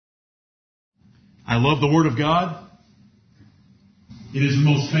I love the Word of God. It is the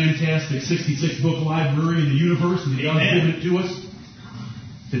most fantastic 66-book library in the universe, and God has given it to us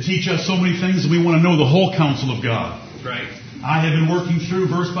to teach us so many things, and we want to know the whole counsel of God. Right. I have been working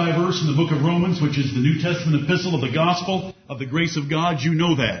through verse by verse in the book of Romans, which is the New Testament epistle of the gospel of the grace of God. You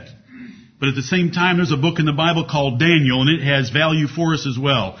know that. But at the same time, there's a book in the Bible called Daniel, and it has value for us as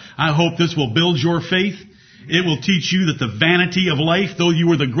well. I hope this will build your faith. It will teach you that the vanity of life, though you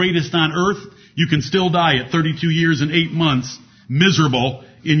were the greatest on earth, you can still die at 32 years and 8 months, miserable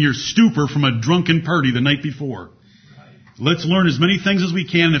in your stupor from a drunken party the night before. Let's learn as many things as we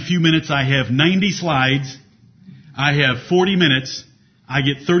can in a few minutes. I have 90 slides. I have 40 minutes. I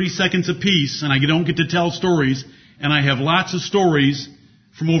get 30 seconds apiece, and I don't get to tell stories. And I have lots of stories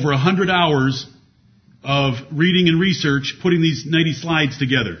from over 100 hours of reading and research, putting these 90 slides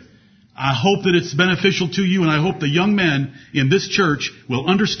together. I hope that it's beneficial to you, and I hope the young men in this church will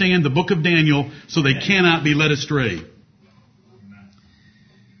understand the book of Daniel so they cannot be led astray.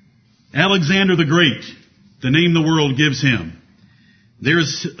 Alexander the Great, the name the world gives him.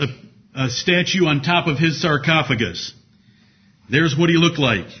 There's a statue on top of his sarcophagus. There's what he looked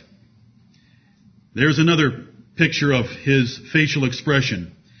like. There's another picture of his facial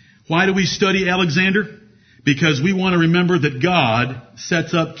expression. Why do we study Alexander? Because we want to remember that God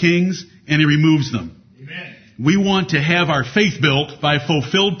sets up kings and He removes them. Amen. We want to have our faith built by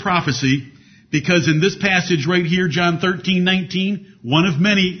fulfilled prophecy, because in this passage right here, John 13:19, one of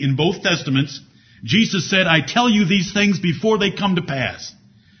many in both Testaments, Jesus said, I tell you these things before they come to pass,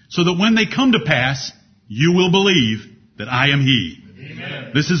 so that when they come to pass, you will believe that I am He.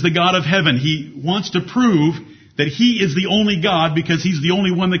 Amen. This is the God of heaven. He wants to prove that He is the only God because He's the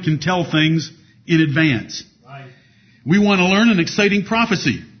only one that can tell things in advance. Right. We want to learn an exciting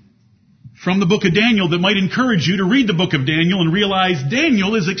prophecy from the book of Daniel that might encourage you to read the book of Daniel and realize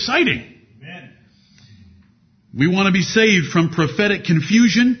Daniel is exciting. Amen. We want to be saved from prophetic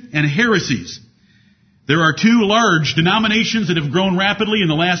confusion and heresies. There are two large denominations that have grown rapidly in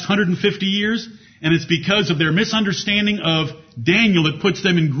the last 150 years, and it's because of their misunderstanding of Daniel that puts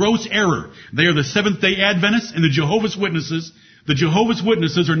them in gross error. They are the Seventh-day Adventists and the Jehovah's Witnesses. The Jehovah's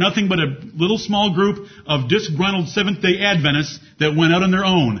Witnesses are nothing but a little small group of disgruntled Seventh-day Adventists that went out on their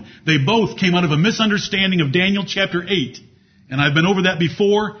own. They both came out of a misunderstanding of Daniel chapter 8. And I've been over that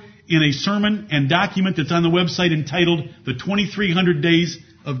before in a sermon and document that's on the website entitled The 2300 Days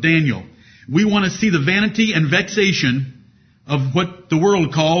of Daniel. We want to see the vanity and vexation of what the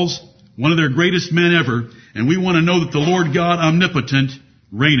world calls one of their greatest men ever, and we want to know that the Lord God omnipotent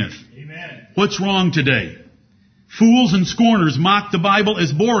reigneth. Amen. What's wrong today? Fools and scorners mock the Bible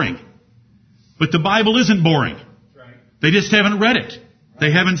as boring. But the Bible isn't boring. Right. They just haven't read it.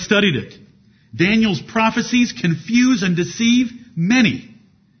 They haven't studied it. Daniel's prophecies confuse and deceive many.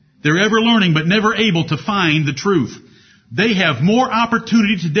 They're ever learning but never able to find the truth. They have more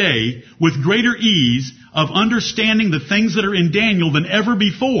opportunity today with greater ease of understanding the things that are in Daniel than ever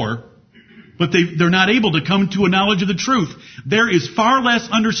before, but they're not able to come to a knowledge of the truth. There is far less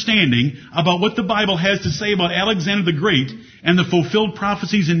understanding about what the Bible has to say about Alexander the Great and the fulfilled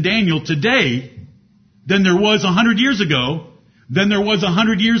prophecies in Daniel today than there was 100 years ago, than there was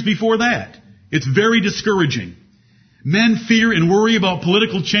 100 years before that. It's very discouraging. Men fear and worry about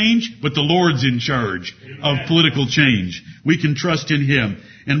political change, but the Lord's in charge of political change. We can trust in Him.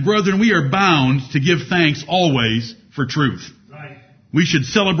 And brethren, we are bound to give thanks always for truth. Right. We should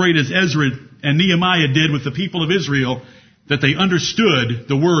celebrate as Ezra and Nehemiah did with the people of Israel, that they understood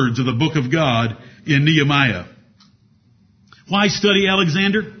the words of the book of God in Nehemiah. Why study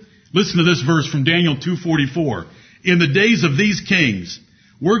Alexander? Listen to this verse from Daniel 2:44. In the days of these kings,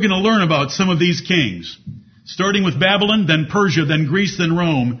 we're going to learn about some of these kings. Starting with Babylon, then Persia, then Greece, then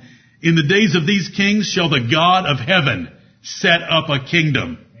Rome. In the days of these kings shall the God of heaven set up a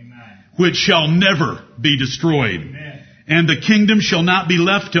kingdom, Amen. Which shall never be destroyed. Amen. And the kingdom shall not be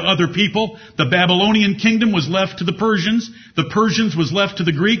left to other people. The Babylonian kingdom was left to the Persians. The Persians was left to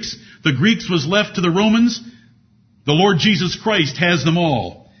the Greeks. The Greeks was left to the Romans. The Lord Jesus Christ has them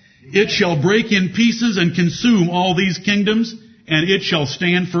all. It shall break in pieces and consume all these kingdoms, and it shall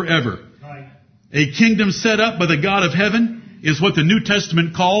stand forever. A kingdom set up by the God of heaven is what the New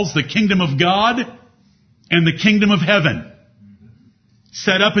Testament calls the kingdom of God and the kingdom of heaven.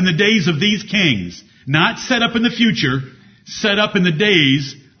 Set up in the days of these kings. Not set up in the future, set up in the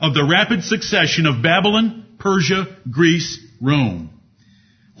days of the rapid succession of Babylon, Persia, Greece, Rome.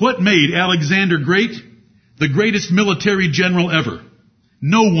 What made Alexander great? The greatest military general ever.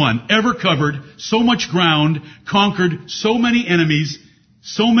 No one ever covered so much ground, conquered so many enemies,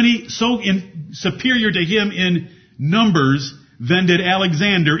 superior to him in numbers than did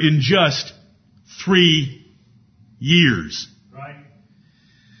Alexander in just 3 years. Right.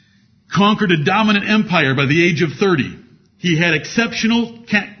 Conquered a dominant empire by the age of 30. He had exceptional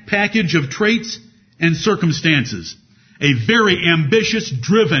package of traits and circumstances. A very ambitious,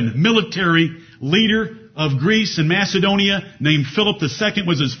 driven military leader of Greece and Macedonia named Philip II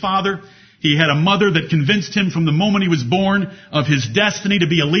was his father. He had a mother that convinced him from the moment he was born of his destiny to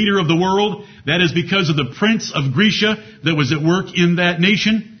be a leader of the world. That is because of the prince of Grecia that was at work in that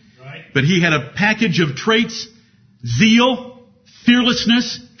nation. Right. But he had a package of traits: zeal,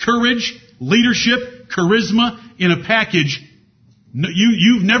 fearlessness, courage, leadership, charisma, in a package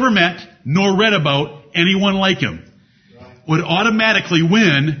you've never met nor read about anyone like him. Would automatically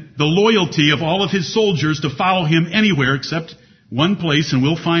win the loyalty of all of his soldiers to follow him anywhere except one place, and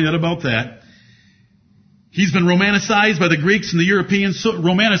we'll find out about that. He's been romanticized by the Greeks and the Europeans. So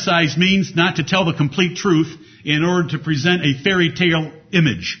romanticized means not to tell the complete truth in order to present a fairy tale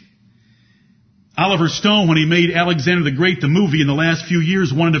image. Oliver Stone, when he made Alexander the Great, the movie, in the last few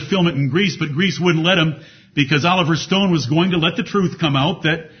years, wanted to film it in Greece, but Greece wouldn't let him because Oliver Stone was going to let the truth come out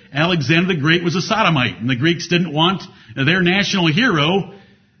that Alexander the Great was a sodomite, and the Greeks didn't want their national hero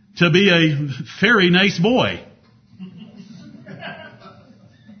to be a very nice boy.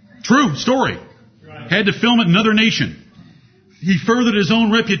 True story. Had to film it in another nation. He furthered his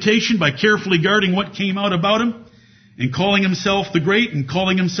own reputation by carefully guarding what came out about him and calling himself the Great and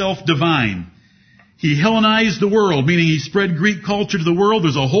calling himself divine. He Hellenized the world, meaning he spread Greek culture to the world.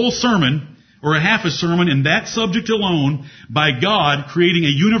 There's a whole sermon, or a half a sermon, in that subject alone, by God creating a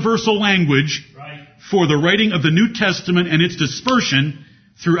universal language for the writing of the New Testament and its dispersion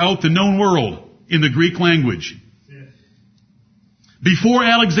throughout the known world in the Greek language. Before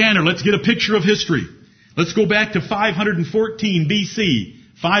Alexander, let's get a picture of history. Let's go back to 514 BC.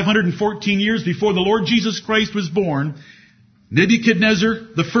 514 years before the Lord Jesus Christ was born, Nebuchadnezzar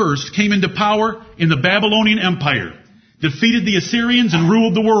I came into power in the Babylonian Empire, defeated the Assyrians, and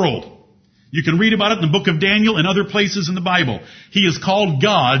ruled the world. You can read about it in the book of Daniel and other places in the Bible. He is called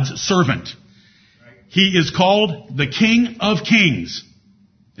God's servant. He is called the King of Kings.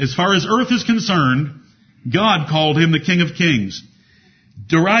 As far as earth is concerned, God called him the King of Kings.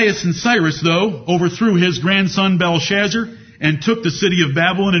 Darius and Cyrus, though, overthrew his grandson Belshazzar and took the city of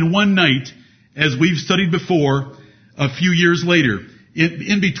Babylon in one night, as we've studied before, a few years later.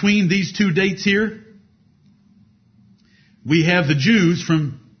 In between these two dates here, we have the Jews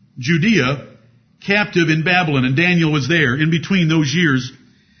from Judea captive in Babylon, and Daniel was there in between those years.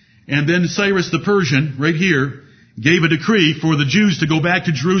 And then Cyrus the Persian, right here, gave a decree for the Jews to go back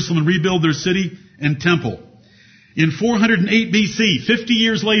to Jerusalem and rebuild their city and temple. In 408 BC, 50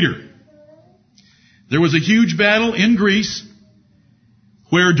 years later, there was a huge battle in Greece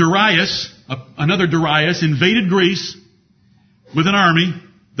where Darius, another Darius, invaded Greece with an army,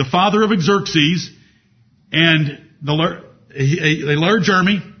 the father of Xerxes, and a large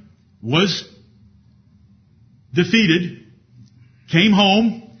army was defeated, came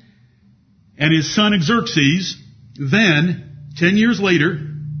home, and his son Xerxes then, 10 years later,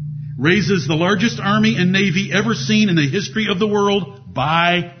 raises the largest army and navy ever seen in the history of the world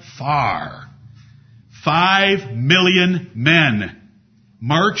by far. 5 million men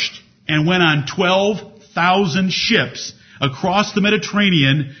marched and went on 12,000 ships across the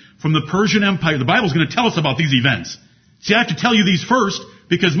Mediterranean from the Persian Empire. The Bible's going to tell us about these events. See, I have to tell you these first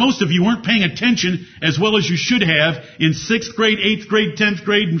because most of you weren't paying attention as well as you should have in 6th grade, 8th grade, 10th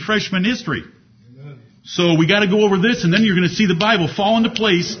grade, and freshman history. Amen. So we got to go over this, and then you're going to see the Bible fall into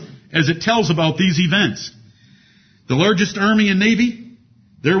place as it tells about these events. The largest army and navy.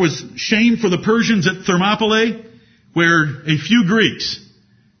 There was shame for the Persians at Thermopylae, where a few Greeks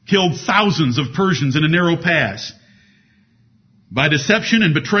killed thousands of Persians in a narrow pass. By deception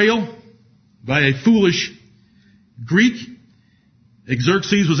and betrayal, by a foolish Greek,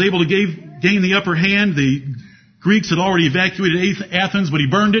 Xerxes was able to gain the upper hand. The Greeks had already evacuated Athens, but he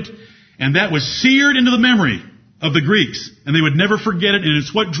burned it, and that was seared into the memory of the Greeks, and they would never forget it, and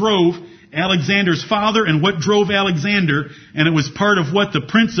it's what drove Alexander's father and what drove Alexander, and it was part of what the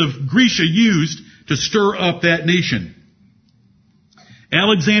prince of Grecia used to stir up that nation.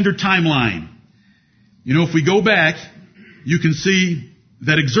 Alexander timeline. You know, if we go back, you can see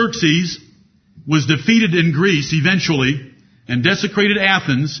that Xerxes was defeated in Greece eventually and desecrated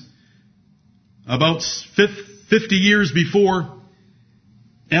Athens about 50 years before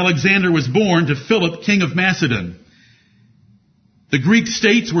Alexander was born to Philip, king of Macedon. The Greek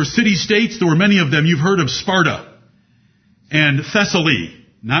states were city-states. There were many of them. You've heard of Sparta and Thessaly,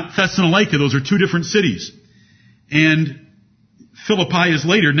 not Thessalonica. Those are two different cities. And Philippi is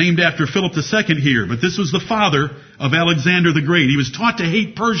later named after Philip II here, but this was the father of Alexander the Great. He was taught to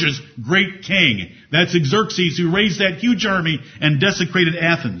hate Persia's great king. That's Xerxes, who raised that huge army and desecrated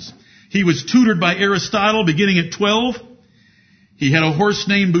Athens. He was tutored by Aristotle beginning at 12. He had a horse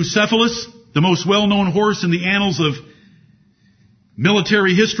named Bucephalus, the most well-known horse in the annals of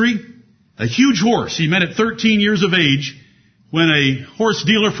military history. A huge horse he met at 13 years of age when a horse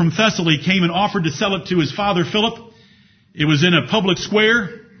dealer from Thessaly came and offered to sell it to his father Philip. It was in a public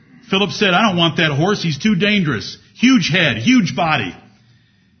square. Philip said, "I don't want that horse. He's too dangerous. Huge head, huge body."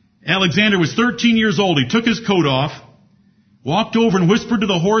 Alexander was 13 years old. He took his coat off, walked over and whispered to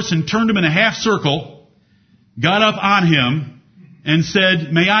the horse and turned him in a half circle, got up on him and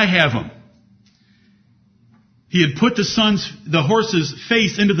said, "May I have him?" He had put the horse's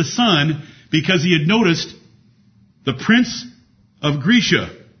face into the sun because he had noticed the prince of Grecia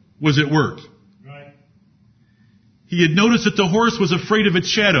was at work. He had noticed that the horse was afraid of its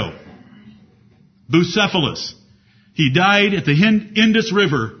shadow. Bucephalus. He died at the Indus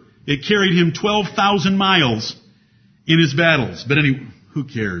River. It carried him 12,000 miles in his battles. But anyway, who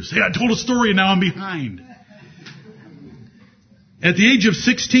cares? Hey, I told a story and now I'm behind. At the age of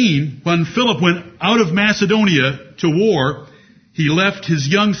 16, when Philip went out of Macedonia to war, he left his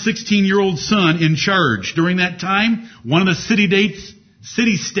young 16-year-old son in charge. During that time, one of the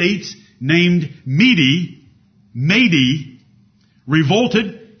city-states named Mede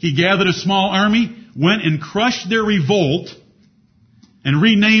revolted. He gathered a small army, went and crushed their revolt, and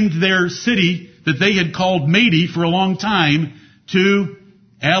renamed their city that they had called Mede for a long time to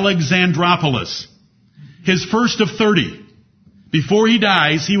Alexandropolis. His first of 30. Before he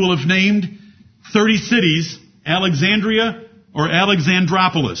dies, he will have named 30 cities Alexandria or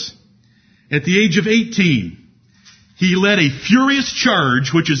Alexandropolis. At the age of 18, he led a furious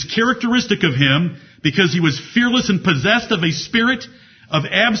charge, which is characteristic of him, because he was fearless and possessed of a spirit of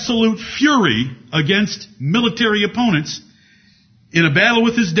absolute fury against military opponents. In a battle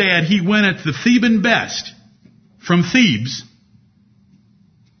with his dad, he went at the Theban best from Thebes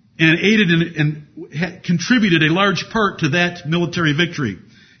and aided and contributed a large part to that military victory.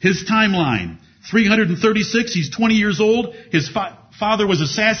 His timeline, 336, he's 20 years old. His father was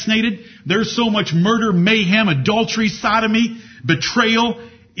assassinated. There's so much murder, mayhem, adultery, sodomy, betrayal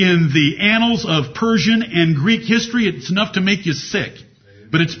in the annals of Persian and Greek history. It's enough to make you sick.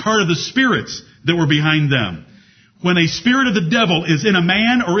 But it's part of the spirits that were behind them. When a spirit of the devil is in a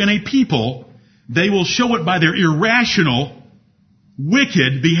man or in a people, they will show it by their irrational,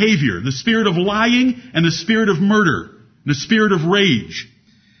 wicked behavior. The spirit of lying and the spirit of murder. And the spirit of rage.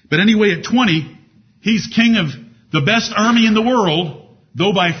 But anyway, at 20, he's king of the best army in the world,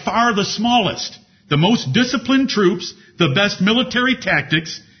 though by far the smallest. The most disciplined troops, the best military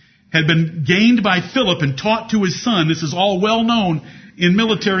tactics, had been gained by Philip and taught to his son. This is all well known in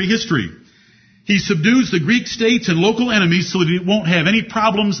military history. He subdues the Greek states and local enemies so that he won't have any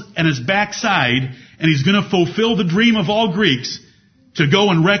problems at his backside, and he's going to fulfill the dream of all Greeks to go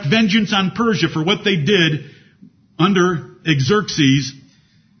and wreak vengeance on Persia for what they did under Xerxes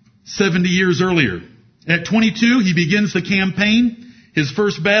 70 years earlier. At 22, he begins the campaign. His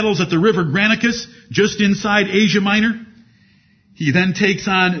first battle is at the river Granicus, just inside Asia Minor. He then takes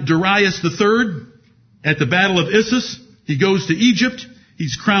on Darius III at the Battle of Issus. He goes to Egypt.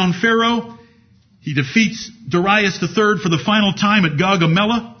 He's crowned pharaoh. He defeats Darius III for the final time at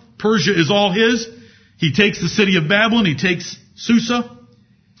Gaugamela. Persia is all his. He takes the city of Babylon. He takes Susa,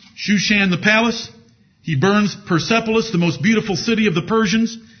 Shushan the palace. He burns Persepolis, the most beautiful city of the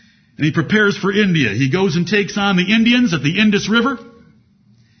Persians. And he prepares for India. He goes and takes on the Indians at the Indus River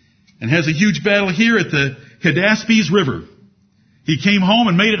and has a huge battle here at the Hydaspes River. He came home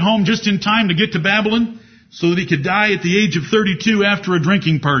and made it home just in time to get to Babylon so that he could die at the age of 32 after a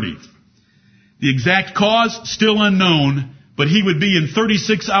drinking party. The exact cause, still unknown, but he would be in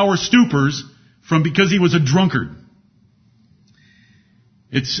 36-hour stupors because he was a drunkard.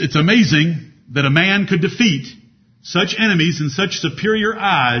 It's amazing that a man could defeat such enemies and such superior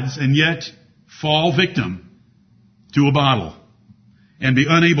odds and yet fall victim to a bottle and be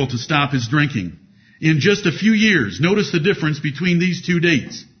unable to stop his drinking. In just a few years, notice the difference between these two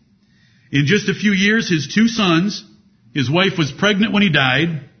dates. In just a few years, his two sons, his wife was pregnant when he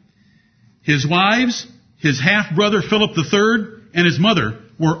died, his wives, his half-brother Philip III, and his mother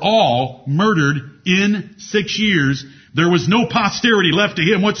were all murdered in 6 years. There was no posterity left to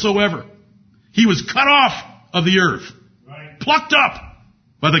him whatsoever. He was cut off of the earth, plucked up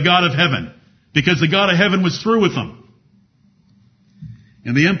by the God of heaven, because the God of heaven was through with him.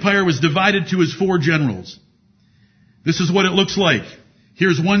 And the empire was divided to his 4 generals. This is what it looks like.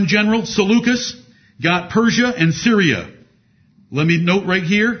 Here's one general, Seleucus, got Persia and Syria. Let me note right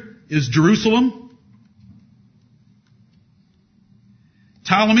here is Jerusalem.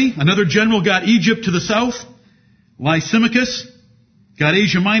 Ptolemy, another general, got Egypt to the south. Lysimachus got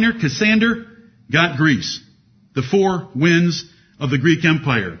Asia Minor. Cassander got Greece. The four winds of the Greek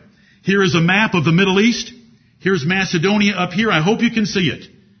Empire. Here is a map of the Middle East. Here's Macedonia up here. I hope you can see it.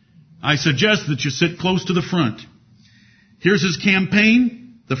 I suggest that you sit close to the front. Here's his campaign.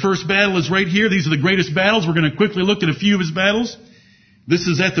 The first battle is right here. These are the greatest battles. We're going to quickly look at a few of his battles. This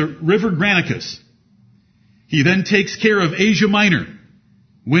is at the river Granicus. He then takes care of Asia Minor,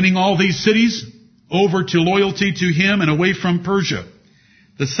 winning all these cities over to loyalty to him and away from Persia.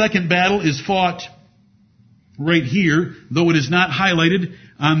 The second battle is fought right here, though it is not highlighted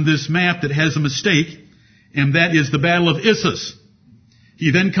on this map that has a mistake, and that is the Battle of Issus.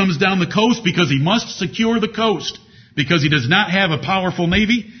 He then comes down the coast because he must secure the coast, because he does not have a powerful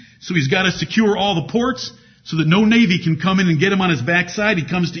navy, so he's got to secure all the ports so that no navy can come in and get him on his backside. He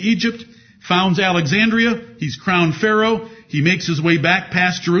comes to Egypt, founds Alexandria, he's crowned Pharaoh, he makes his way back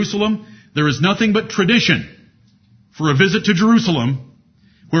past Jerusalem. There is nothing but tradition for a visit to Jerusalem,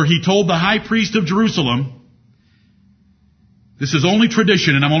 where he told the high priest of Jerusalem, this is only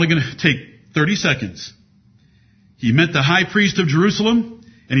tradition, and I'm only going to take 30 seconds. He met the high priest of Jerusalem,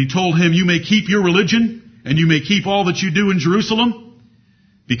 and he told him, you may keep your religion, and you may keep all that you do in Jerusalem,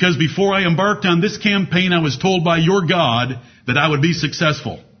 because before I embarked on this campaign, I was told by your God that I would be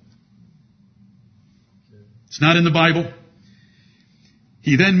successful. It's not in the Bible.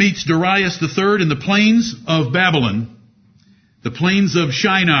 He then meets Darius III in the plains of Babylon, the plains of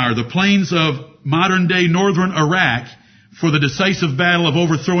Shinar, the plains of modern-day northern Iraq, for the decisive battle of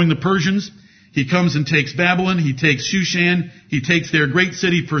overthrowing the Persians. He comes and takes Babylon, he takes Shushan, he takes their great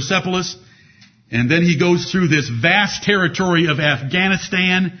city Persepolis, and then he goes through this vast territory of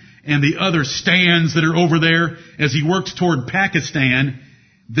Afghanistan and the other stands that are over there as he works toward Pakistan.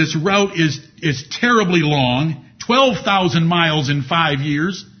 This route is terribly long, 12,000 miles in 5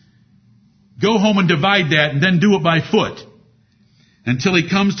 years. Go home and divide that and then do it by foot. Until he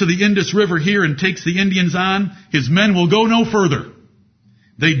comes to the Indus River here and takes the Indians on, his men will go no further.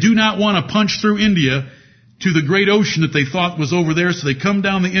 They do not want to punch through India to the great ocean that they thought was over there, so they come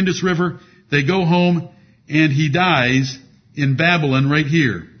down the Indus River, they go home, and he dies in Babylon right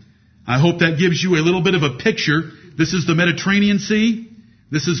here. I hope that gives you a little bit of a picture. This is the Mediterranean Sea.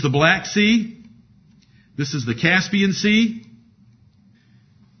 This is the Black Sea. This is the Caspian Sea.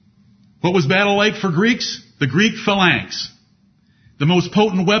 What was battle like for Greeks? The Greek phalanx. The most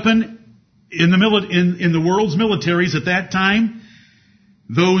potent weapon in the world's militaries at that time.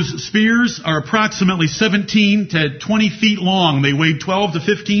 Those spears are approximately 17 to 20 feet long. They weighed 12 to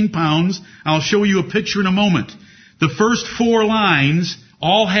 15 pounds. I'll show you a picture in a moment. The first four lines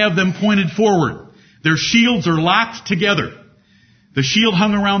all have them pointed forward. Their shields are locked together. The shield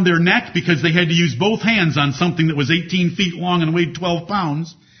hung around their neck because they had to use both hands on something that was 18 feet long and weighed 12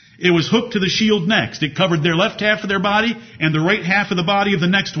 pounds. It was hooked to the shield next. It covered their left half of their body and the right half of the body of the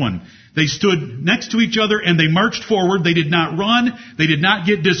next one. They stood next to each other and they marched forward. They did not run. They did not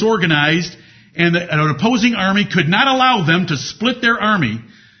get disorganized. And an opposing army could not allow them to split their army.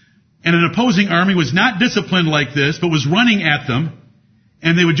 And an opposing army was not disciplined like this, but was running at them.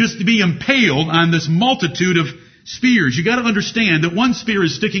 And they would just be impaled on this multitude of spears. You got to understand that one spear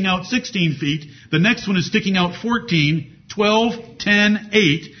is sticking out 16 feet. The next one is sticking out 14, 12, 10,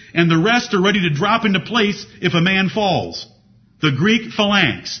 8. And the rest are ready to drop into place if a man falls. The Greek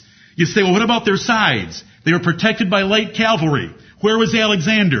phalanx. You say, well, what about their sides? They were protected by light cavalry. Where was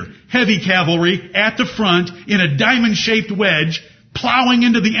Alexander? Heavy cavalry at the front in a diamond-shaped wedge, plowing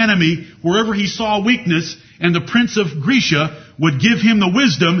into the enemy wherever he saw weakness, and the prince of Grecia would give him the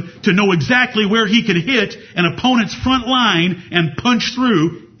wisdom to know exactly where he could hit an opponent's front line and punch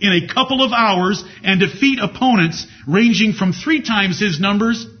through in a couple of hours and defeat opponents ranging from 3 times his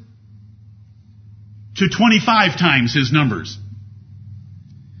numbers to 25 times his numbers.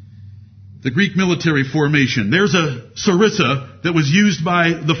 The Greek military formation. There's a sarissa that was used by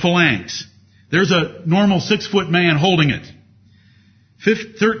the phalanx. There's a normal 6-foot man holding it.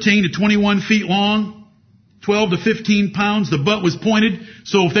 13 to 21 feet long, 12 to 15 pounds. The butt was pointed,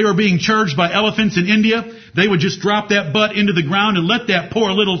 so if they were being charged by elephants in India, they would just drop that butt into the ground and let that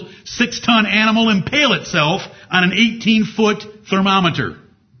poor little 6-ton animal impale itself on an 18-foot thermometer.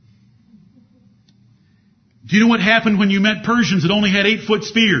 Do you know what happened when you met Persians that only had 8-foot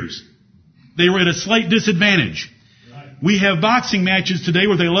spears? They were at a slight disadvantage. Right. We have boxing matches today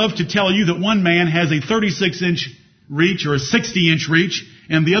where they love to tell you that one man has a 36-inch reach or a 60-inch reach,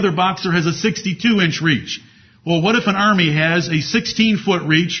 and the other boxer has a 62-inch reach. Well, what if an army has a 16-foot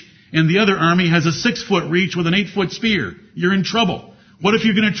reach and the other army has a 6-foot reach with an 8-foot spear. You're in trouble. What if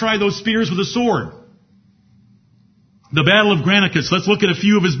you're going to try those spears with a sword? The Battle of Granicus. Let's look at a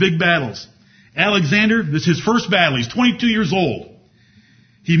few of his big battles. Alexander, this is his first battle. He's 22 years old.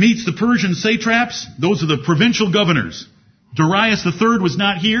 He meets the Persian satraps. Those are the provincial governors. Darius III was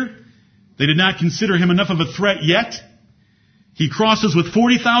not here. They did not consider him enough of a threat yet. He crosses with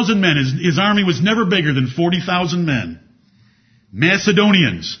 40,000 men. His army was never bigger than 40,000 men.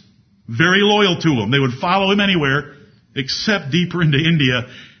 Macedonians, very loyal to him. They would follow him anywhere except deeper into India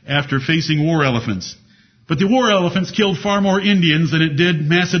after facing war elephants. But the war elephants killed far more Indians than it did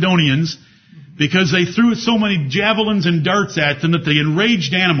Macedonians, because they threw so many javelins and darts at them that the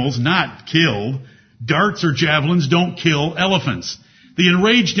enraged animals, not killed, darts or javelins don't kill elephants. The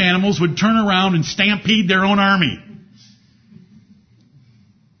enraged animals would turn around and stampede their own army.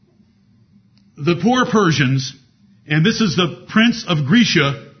 The poor Persians, and this is the Prince of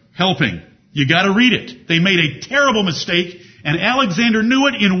Grecia helping. You gotta read it. They made a terrible mistake, and Alexander knew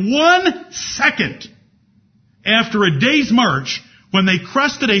it in 1 second. After a day's march, when they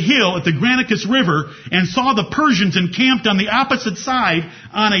crested a hill at the Granicus River and saw the Persians encamped on the opposite side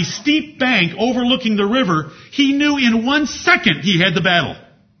on a steep bank overlooking the river, he knew in 1 second he had the battle.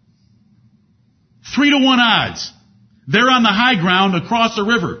 3-1 odds. They're on the high ground across the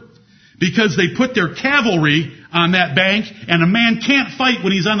river because they put their cavalry on that bank, and a man can't fight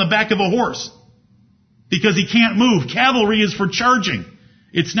when he's on the back of a horse because he can't move. Cavalry is for charging.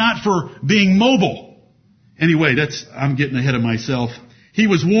 It's not for being mobile. Anyway, I'm getting ahead of myself. He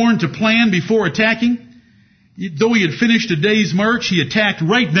was warned to plan before attacking. Though he had finished a day's march, he attacked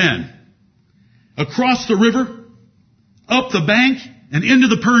right then. Across the river, up the bank, and into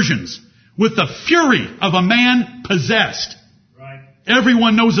the Persians, with the fury of a man possessed. Right.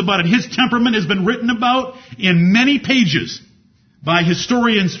 Everyone knows about it. His temperament has been written about in many pages by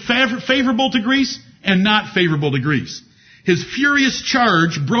historians favorable to Greece and not favorable to Greece. His furious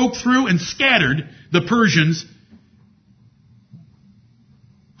charge broke through and scattered the Persians.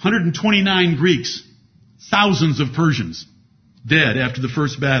 129 Greeks, thousands of Persians dead after the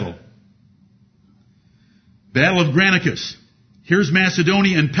first battle. Battle of Granicus. Here's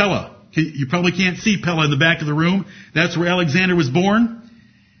Macedonia and Pella. You probably can't see Pella in the back of the room. That's where Alexander was born.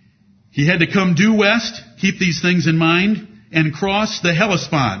 He had to come due west, keep these things in mind, and cross the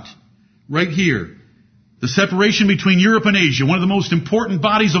Hellespont, right here. The separation between Europe and Asia, one of the most important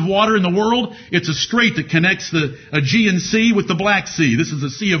bodies of water in the world. It's a strait that connects the Aegean Sea with the Black Sea. This is the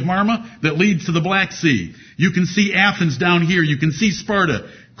Sea of Marmara that leads to the Black Sea. You can see Athens down here. You can see Sparta.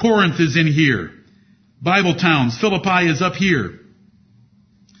 Corinth is in here. Bible towns. Philippi is up here.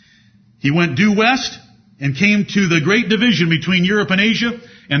 He went due west and came to the great division between Europe and Asia,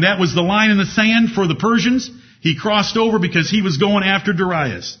 and that was the line in the sand for the Persians. He crossed over because he was going after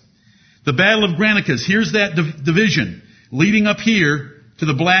Darius. The Battle of Granicus, here's that division leading up here to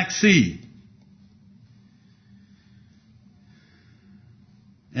the Black Sea.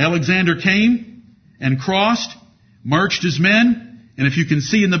 Alexander came and crossed, marched his men, and if you can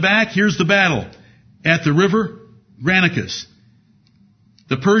see in the back, here's the battle at the river Granicus.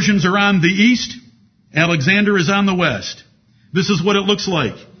 The Persians are on the east, Alexander is on the west. This is what it looks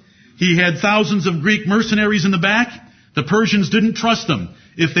like. He had thousands of Greek mercenaries in the back. The Persians didn't trust them.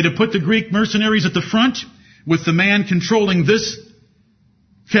 If they'd have put the Greek mercenaries at the front, with the man controlling this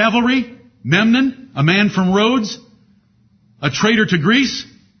cavalry, Memnon, a man from Rhodes, a traitor to Greece,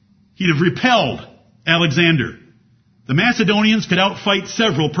 he'd have repelled Alexander. The Macedonians could outfight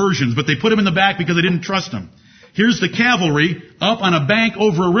several Persians, but they put him in the back because they didn't trust him. Here's the cavalry up on a bank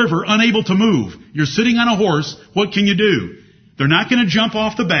over a river, unable to move. You're sitting on a horse. What can you do? They're not going to jump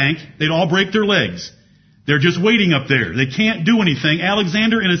off the bank. They'd all break their legs. They're just waiting up there. They can't do anything.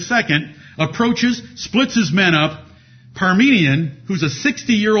 Alexander, in a second, approaches, splits his men up. Parmenion, who's a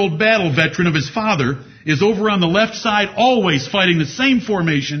 60-year-old battle veteran of his father, is over on the left side, always fighting the same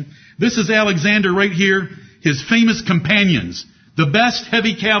formation. This is Alexander right here, his famous companions, the best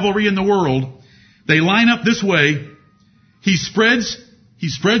heavy cavalry in the world. They line up this way. He spreads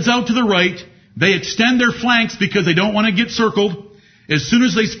out to the right. They extend their flanks because they don't want to get circled. As soon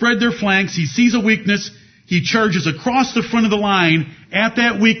as they spread their flanks, he sees a weakness. He charges across the front of the line at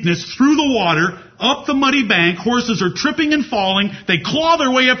that weakness, through the water, up the muddy bank. Horses are tripping and falling. They claw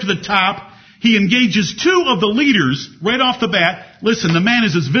their way up to the top. He engages 2 of the leaders right off the bat. Listen, the man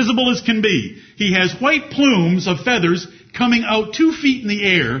is as visible as can be. He has white plumes of feathers coming out 2 feet in the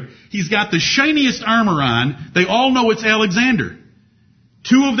air. He's got the shiniest armor on. They all know it's Alexander.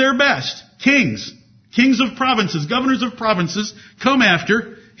 2 of their best, kings of provinces, governors of provinces, come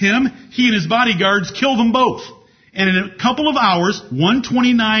after him. He and his bodyguards kill them both. And in a couple of hours,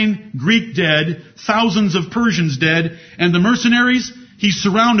 129 Greek dead, thousands of Persians dead, and the mercenaries, he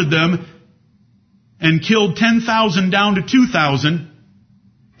surrounded them and killed 10,000 down to 2,000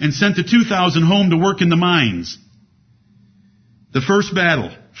 and sent the 2,000 home to work in the mines. The first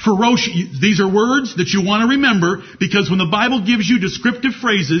battle. Ferocious. These are words that you want to remember, because when the Bible gives you descriptive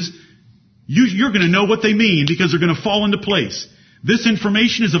phrases, you're going to know what they mean, because they're going to fall into place. This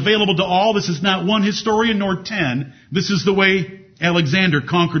information is available to all. This is not one historian nor 10. This is the way Alexander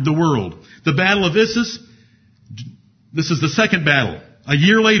conquered the world. The Battle of Issus, this is the second battle. A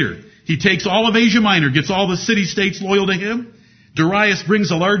year later, he takes all of Asia Minor, gets all the city-states loyal to him. Darius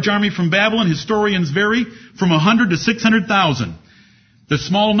brings a large army from Babylon. Historians vary from 100 to 600,000. The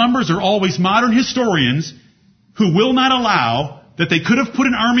small numbers are always modern historians who will not allow that they could have put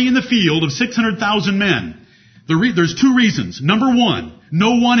an army in the field of 600,000 men. There's two reasons. Number one,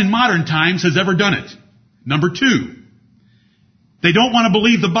 no one in modern times has ever done it. Number two, they don't want to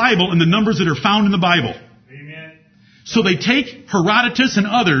believe the Bible and the numbers that are found in the Bible. Amen. So they take Herodotus and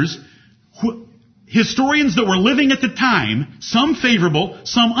others, historians that were living at the time, some favorable,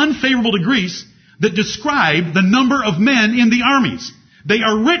 some unfavorable to Greece, that describe the number of men in the armies. They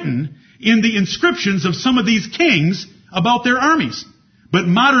are written in the inscriptions of some of these kings about their armies. But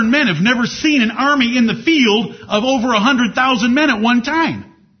modern men have never seen an army in the field of over 100,000 men at one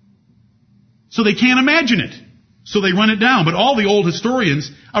time. So they can't imagine it. So they run it down. But all the old historians,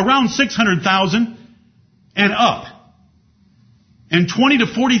 around 600,000 and up. And 20 to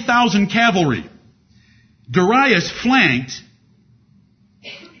 40,000 cavalry. Darius flanked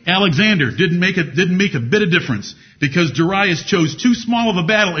Alexander. Didn't make a bit of difference, because Darius chose too small of a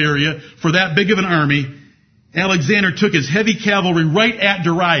battle area for that big of an army. Alexander took his heavy cavalry right at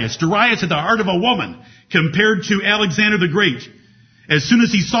Darius. Darius at the heart of a woman compared to Alexander the Great. As soon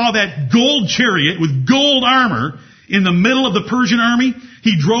as he saw that gold chariot with gold armor in the middle of the Persian army,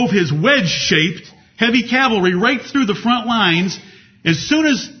 he drove his wedge-shaped heavy cavalry right through the front lines. As soon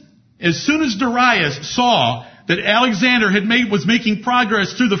as Darius saw that Alexander was making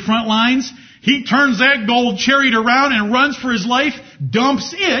progress through the front lines, he turns that gold chariot around and runs for his life,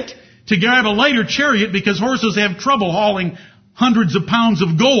 dumps it to grab a lighter chariot, because horses have trouble hauling hundreds of pounds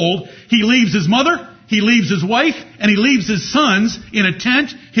of gold. He leaves his mother, he leaves his wife, and he leaves his sons in a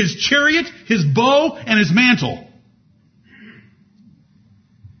tent, his chariot, his bow, and his mantle.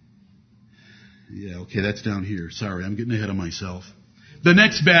 Yeah, okay, that's down here. Sorry, I'm getting ahead of myself. The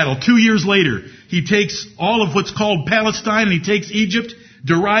next battle, 2 years later, he takes all of what's called Palestine and he takes Egypt.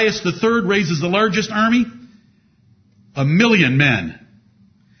 Darius III raises the largest army, 1 million men.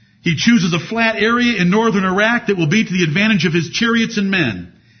 He chooses a flat area in northern Iraq that will be to the advantage of his chariots and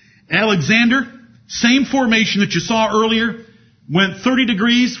men. Alexander, same formation that you saw earlier, went 30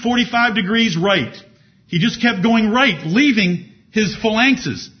 degrees, 45 degrees right. He just kept going right, leaving his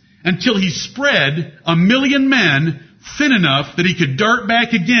phalanxes until he spread 1 million men thin enough that he could dart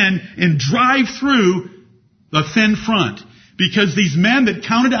back again and drive through the thin front. Because these men that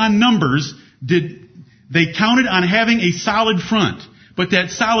counted on numbers, they counted on having a solid front. But that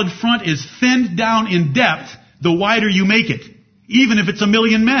solid front is thinned down in depth the wider you make it, even if it's 1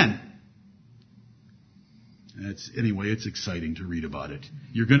 million men. Anyway, it's exciting to read about it.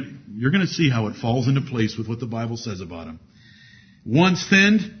 You're going to see how it falls into place with what the Bible says about them. Once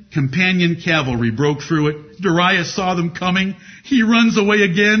thinned, companion cavalry broke through it. Darius saw them coming. He runs away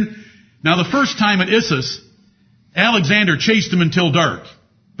again. Now, the first time at Issus, Alexander chased him until dark.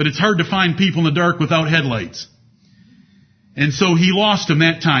 But it's hard to find people in the dark without headlights. And so he lost him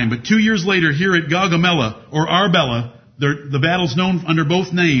that time. But 2 years later, here at Gaugamela, or Arbela, the battle's known under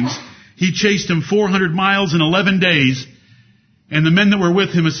both names, he chased him 400 miles in 11 days. And the men that were with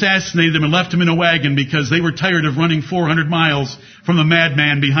him assassinated him and left him in a wagon because they were tired of running 400 miles from the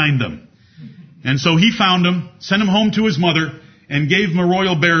madman behind them. And so he found him, sent him home to his mother, and gave him a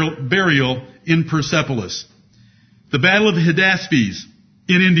royal burial in Persepolis. The Battle of Hydaspes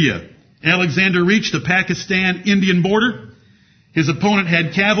in India. Alexander reached the Pakistan-Indian border. His opponent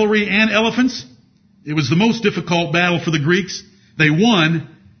had cavalry and elephants. It was the most difficult battle for the Greeks. They won,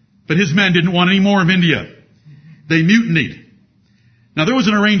 but his men didn't want any more of India. They mutinied. Now, there was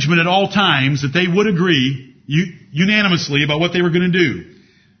an arrangement at all times that they would agree unanimously about what they were going to do.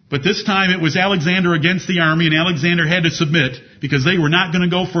 But this time it was Alexander against the army, and Alexander had to submit because they were not going to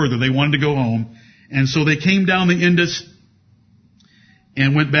go further. They wanted to go home. And so they came down the Indus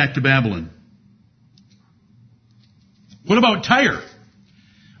and went back to Babylon. What about Tyre?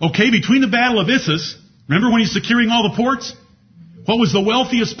 Okay, between the Battle of Issus, remember when he's securing all the ports? What was the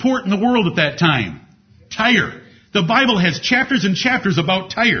wealthiest port in the world at that time? Tyre. The Bible has chapters and chapters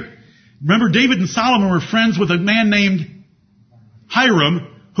about Tyre. Remember, David and Solomon were friends with a man named Hiram,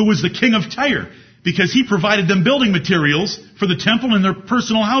 who was the king of Tyre, because he provided them building materials for the temple and their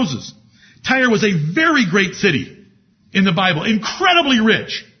personal houses. Tyre was a very great city in the Bible, incredibly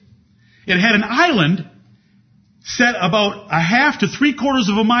rich. It had an island set about a half to 3/4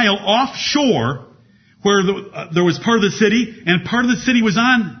 of a mile offshore, where there was part of the city, and part of the city was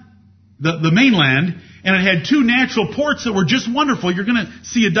on the mainland, and it had 2 natural ports that were just wonderful. You're going to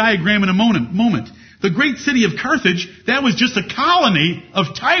see a diagram in a moment. The great city of Carthage, that was just a colony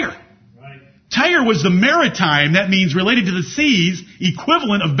of Tyre. Right. Tyre was the maritime, that means related to the seas,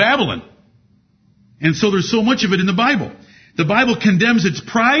 equivalent of Babylon. And so there's so much of it in the Bible. The Bible condemns its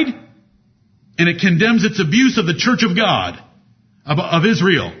pride, and it condemns its abuse of the church of God, of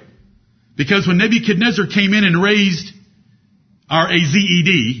Israel. Because when Nebuchadnezzar came in and razed,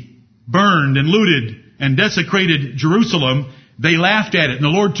 R-A-Z-E-D, burned and looted and desecrated Jerusalem, they laughed at it. And the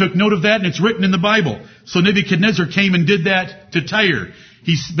Lord took note of that, and it's written in the Bible. So Nebuchadnezzar came and did that to Tyre.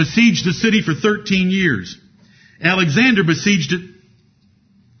 He besieged the city for 13 years. Alexander besieged it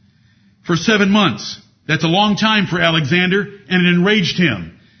for 7 months. That's a long time for Alexander, and it enraged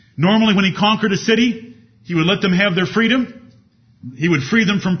him. Normally when he conquered a city, he would let them have their freedom. He would free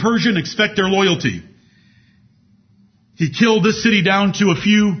them from Persia and expect their loyalty. He killed this city down to a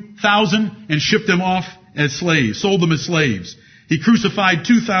few thousand and shipped them off as slaves, sold them as slaves. He crucified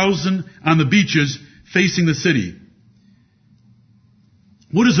 2,000 on the beaches facing the city.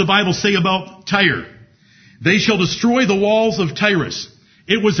 What does the Bible say about Tyre? They shall destroy the walls of Tyrus.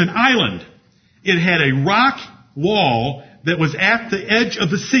 It was an island. It had a rock wall that was at the edge of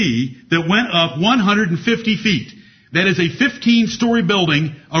the sea that went up 150 feet. That is a 15-story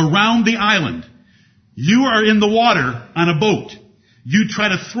building around the island. You are in the water on a boat. You try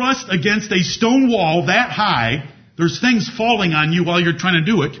to thrust against a stone wall that high. There's things falling on you while you're trying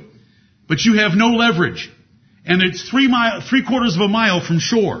to do it, but you have no leverage. And it's 3/4 of a mile from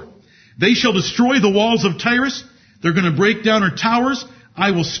shore. They shall destroy the walls of Tyrus. They're going to break down her towers.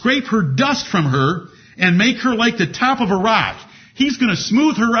 I will scrape her dust from her and make her like the top of a rock. He's going to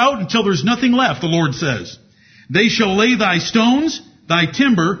smooth her out until there's nothing left, the Lord says. They shall lay thy stones, thy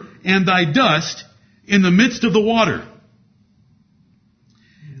timber, and thy dust in the midst of the water.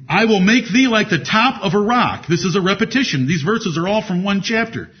 I will make thee like the top of a rock. This is a repetition. These verses are all from one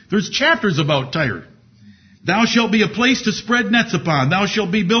chapter. There's chapters about Tyre. Thou shalt be a place to spread nets upon. Thou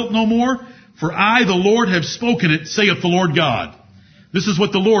shalt be built no more, for I, the Lord, have spoken it, saith the Lord God. This is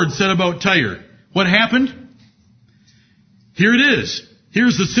what the Lord said about Tyre. What happened? Here it is.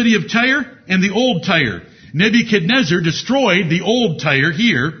 Here's the city of Tyre and the old Tyre. Nebuchadnezzar destroyed the old Tyre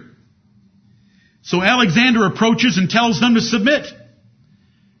here. So Alexander approaches and tells them to submit.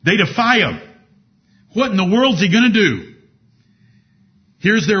 They defy him. What in the world is he going to do?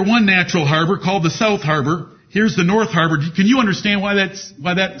 Here's their one natural harbor called the South Harbor. Here's the North Harbor. Can you understand why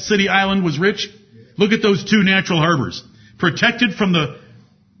that city island was rich? Look at those 2 natural harbors. Protected from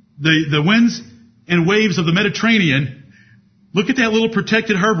the winds and waves of the Mediterranean. Look at that little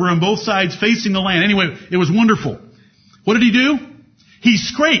protected harbor on both sides facing the land. Anyway, it was wonderful. What did he do? He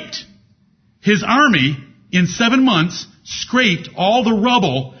scraped. His army, in 7 months, scraped all the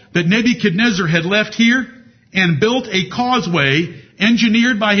rubble that Nebuchadnezzar had left here and built a causeway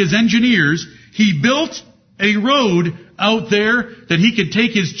engineered by his engineers. He built a road out there that he could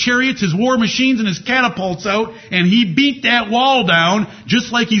take his chariots, his war machines, and his catapults out, and he beat that wall down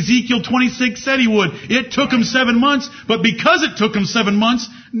just like Ezekiel 26 said he would. It took him 7 months, but because it took him 7 months,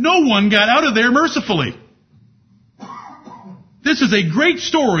 no one got out of there mercifully. This is a great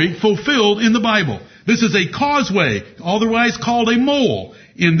story fulfilled in the Bible. This is a causeway, otherwise called a mole,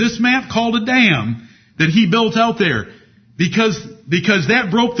 in this map called a dam, that he built out there. Because that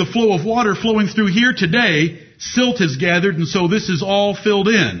broke the flow of water flowing through here today, silt has gathered, and so this is all filled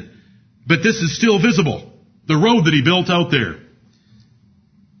in. But this is still visible, the road that he built out there.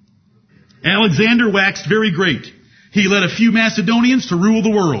 Alexander waxed very great. He led a few Macedonians to rule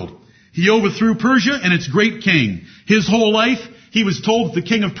the world. He overthrew Persia and its great king. His whole life, he was told that the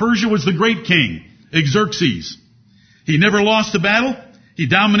king of Persia was the great king, Xerxes. He never lost a battle. He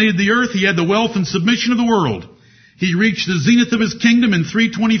dominated the earth. He had the wealth and submission of the world. He reached the zenith of his kingdom in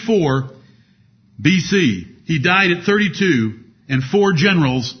 324 BC. He died at 32, and 4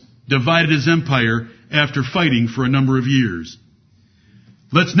 generals divided his empire after fighting for a number of years.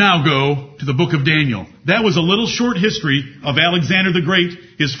 Let's now go to the book of Daniel. That was a little short history of Alexander the Great,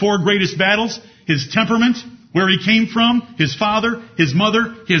 his 4 greatest battles, his temperament, where he came from, his father, his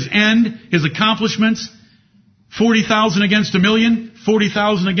mother, his end, his accomplishments. 40,000 against 1,000,000,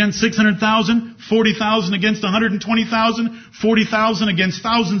 40,000 against 600,000, 40,000 against 120,000, 40,000 against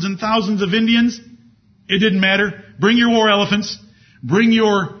thousands and thousands of Indians. It didn't matter. Bring your war elephants. Bring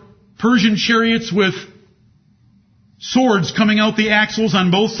your Persian chariots with swords coming out the axles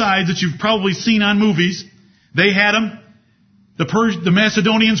on both sides that you've probably seen on movies. They had them. The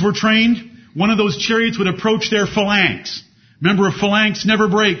Macedonians were trained. One of those chariots would approach their phalanx. Remember, a phalanx never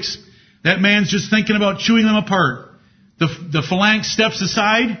breaks. That man's just thinking about chewing them apart. The phalanx steps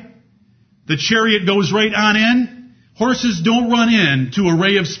aside. The chariot goes right on in. Horses don't run in to a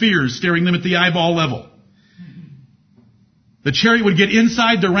ray of spears staring them at the eyeball level. The chariot would get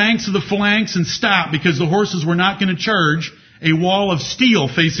inside the ranks of the phalanx and stop because the horses were not going to charge a wall of steel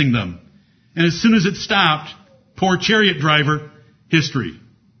facing them. And as soon as it stopped, poor chariot driver, history.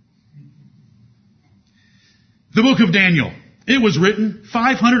 The book of Daniel. It was written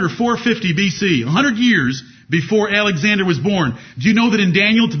 500 or 450 BC, 100 years before Alexander was born. Do you know that in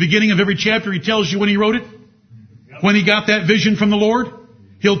Daniel, at the beginning of every chapter, he tells you when he wrote it? Yep. When he got that vision from the Lord?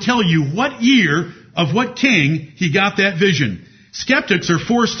 He'll tell you what year of what king he got that vision. Skeptics are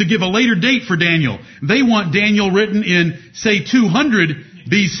forced to give a later date for Daniel. They want Daniel written in, say, 200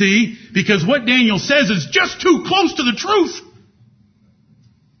 BC, because what Daniel says is just too close to the truth.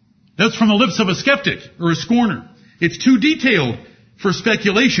 That's from the lips of a skeptic or a scorner. It's too detailed for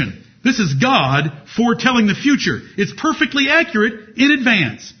speculation. This is God foretelling the future. It's perfectly accurate in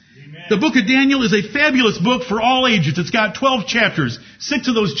advance. Amen. The book of Daniel is a fabulous book for all ages. It's got 12 chapters. 6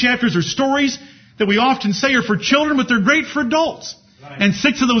 of those chapters are stories that we often say are for children, but they're great for adults. Right. And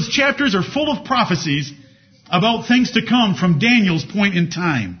 6 of those chapters are full of prophecies about things to come from Daniel's point in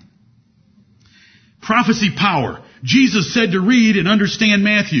time. Prophecy power. Jesus said to read and understand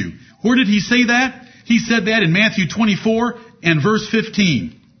Matthew. Where did he say that? He said that in Matthew 24 and verse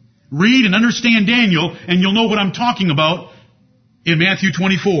 15. Read and understand Daniel, and you'll know what I'm talking about in Matthew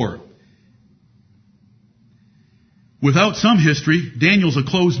 24. Without some history, Daniel's a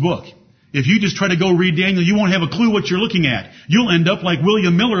closed book. If you just try to go read Daniel, you won't have a clue what you're looking at. You'll end up like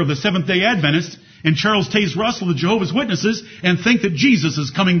William Miller of the Seventh-day Adventists and Charles Taze Russell of the Jehovah's Witnesses and think that Jesus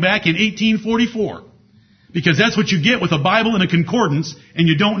is coming back in 1844. Because that's what you get with a Bible and a concordance, and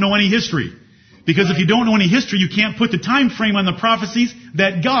you don't know any history. Because if you don't know any history, you can't put the time frame on the prophecies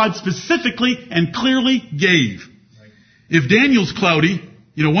that God specifically and clearly gave. If Daniel's cloudy,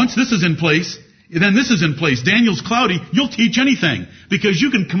 once this is in place, then this is in place. Daniel's cloudy, you'll teach anything. Because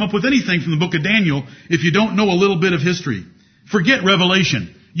you can come up with anything from the book of Daniel if you don't know a little bit of history. Forget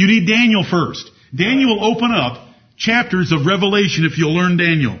Revelation. You need Daniel first. Daniel will open up chapters of Revelation if you'll learn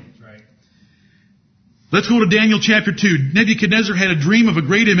Daniel. Right. Let's go to Daniel chapter 2. Nebuchadnezzar had a dream of a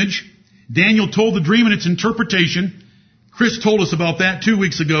great image. Daniel told the dream and its interpretation. Chris told us about that 2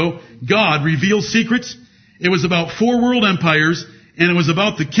 weeks ago. God reveals secrets. It was about 4 world empires, and it was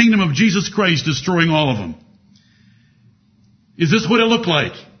about the kingdom of Jesus Christ destroying all of them. Is this what it looked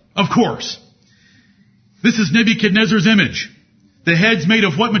like? Of course. This is Nebuchadnezzar's image. The head's made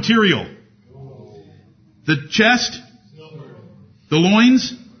of what material? The chest? The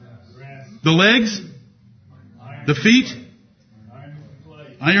loins? The legs? The feet?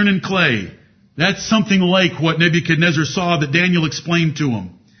 Iron and clay. That's something like what Nebuchadnezzar saw that Daniel explained to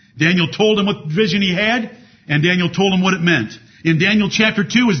him. Daniel told him what vision he had, and Daniel told him what it meant. In Daniel chapter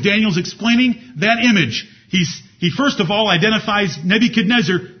 2, as Daniel's explaining that image, he first of all identifies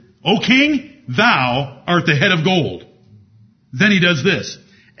Nebuchadnezzar, O king, thou art the head of gold. Then he does this.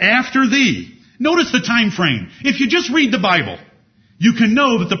 After thee. Notice the time frame. If you just read the Bible, you can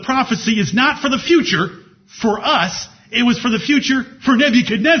know that the prophecy is not for the future for us. It was for the future for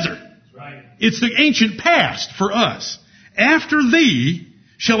Nebuchadnezzar. Right. It's the ancient past for us. After thee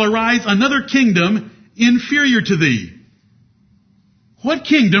shall arise another kingdom inferior to thee. What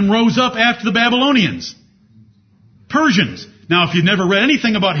kingdom rose up after the Babylonians? Persians. Now, if you've never read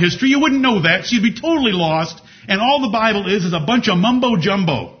anything about history, you wouldn't know that, so you'd be totally lost, and all the Bible is a bunch of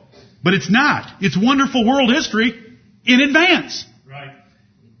mumbo-jumbo. But it's not. It's wonderful world history in advance. Right.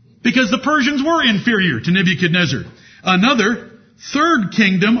 Because the Persians were inferior to Nebuchadnezzar. Another third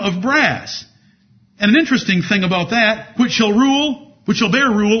kingdom of brass. And an interesting thing about that, which shall bear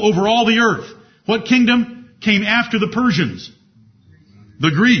rule over all the earth. What kingdom came after the Persians? The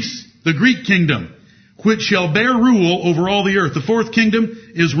Greek kingdom, which shall bear rule over all the earth. The fourth kingdom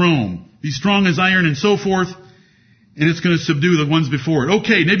is Rome. Be strong as iron and so forth. And it's going to subdue the ones before it.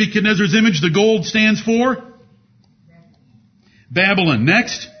 Okay, Nebuchadnezzar's image, the gold stands for Babylon.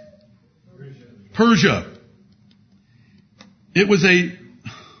 Next, Persia. It was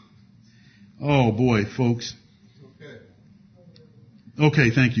oh boy, folks.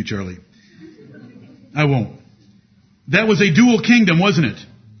 Okay, thank you, Charlie. I won't. That was a dual kingdom, wasn't it?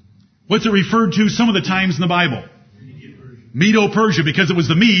 What's it referred to some of the times in the Bible? Medo-Persia, because it was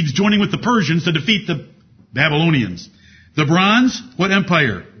the Medes joining with the Persians to defeat the Babylonians. The bronze, what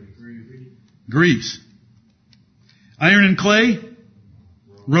empire? Greece. Iron and clay?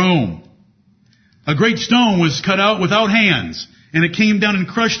 Rome. A great stone was cut out without hands, and it came down and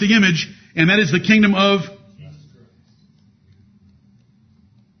crushed the image, and that is the kingdom of,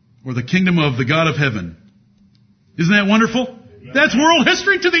 or the kingdom of the God of heaven. Isn't that wonderful? That's world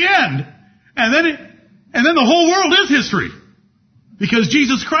history to the end. And then the whole world is history. Because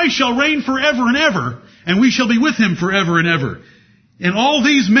Jesus Christ shall reign forever and ever, and we shall be with him forever and ever. And all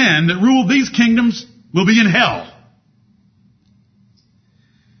these men that ruled these kingdoms will be in hell.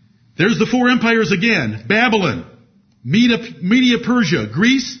 There's the four empires again. Babylon, Media Persia,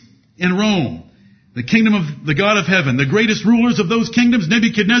 Greece, and Rome. The kingdom of the God of heaven. The greatest rulers of those kingdoms,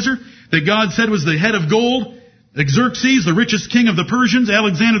 Nebuchadnezzar, that God said was the head of gold. Xerxes, the richest king of the Persians.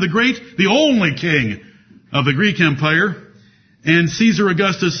 Alexander the Great, the only king of the Greek Empire. And Caesar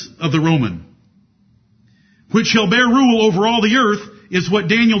Augustus of the Roman. Which shall bear rule over all the earth is what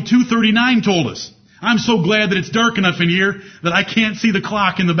Daniel 2:39 told us. I'm so glad that it's dark enough in here that I can't see the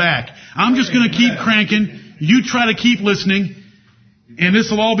clock in the back. I'm just going to keep cranking. You try to keep listening. And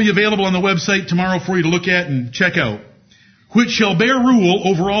this will all be available on the website tomorrow for you to look at and check out. Which shall bear rule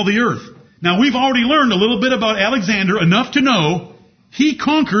over all the earth. Now we've already learned a little bit about Alexander, enough to know he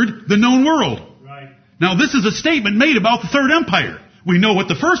conquered the known world. Right. Now this is a statement made about the third empire. We know what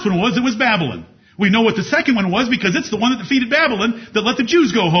the first one was. It was Babylon. We know what the second one was because it's the one that defeated Babylon that let the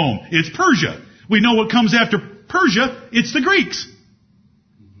Jews go home. It's Persia. We know what comes after Persia. It's the Greeks.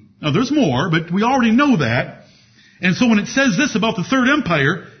 Now there's more, but we already know that. And so when it says this about the third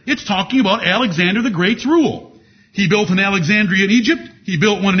empire, it's talking about Alexander the Great's rule. He built an Alexandria in Egypt. He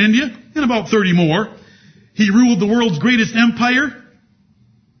built one in India, and about 30 more. He ruled the world's greatest empire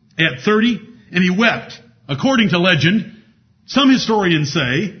at 30, and he wept. According to legend, some historians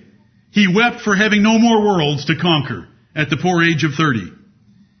say, he wept for having no more worlds to conquer at the poor age of 30.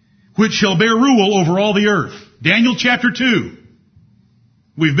 Which shall bear rule over all the earth. Daniel chapter 2.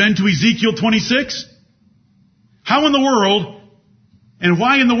 We've been to Ezekiel 26. How in the world, and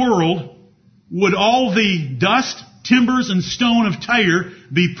why in the world, would all the dust, timbers, and stone of Tyre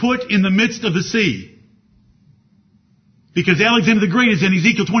be put in the midst of the sea? Because Alexander the Great is in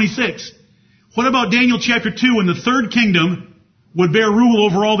Ezekiel 26. What about Daniel chapter 2 when the third kingdom would bear rule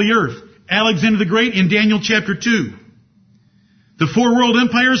over all the earth? Alexander the Great in Daniel chapter 2. The four world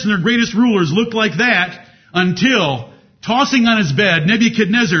empires and their greatest rulers looked like that until, tossing on his bed,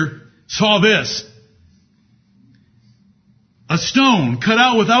 Nebuchadnezzar saw this. A stone cut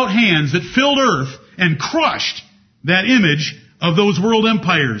out without hands that filled earth and crushed that image of those world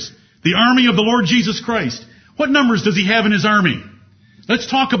empires. The army of the Lord Jesus Christ. What numbers does he have in his army? Let's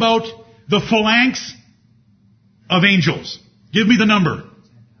talk about the phalanx of angels. Give me the number.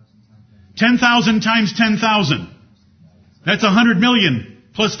 10,000 times 10,000. That's 100 million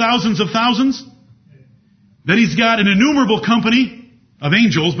plus thousands of thousands. Then he's got an innumerable company of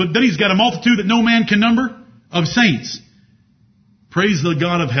angels, but then he's got a multitude that no man can number of saints. Praise the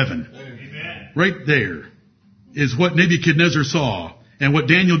God of heaven. Amen. Right there is what Nebuchadnezzar saw. And what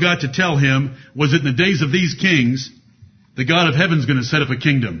Daniel got to tell him was that in the days of these kings, the God of heaven is going to set up a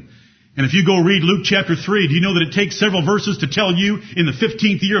kingdom. And if you go read Luke chapter 3, do you know that it takes several verses to tell you in the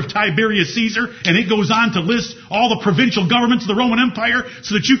 15th year of Tiberius Caesar, and it goes on to list all the provincial governments of the Roman Empire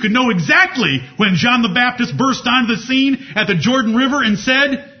so that you can know exactly when John the Baptist burst onto the scene at the Jordan River and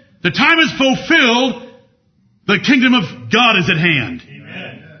said, the time is fulfilled, the kingdom of God is at hand.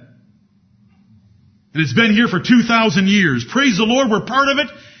 Amen. And it's been here for 2,000 years. Praise the Lord, we're part of it,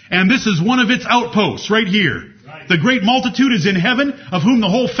 and this is one of its outposts right here. The great multitude is in heaven, of whom the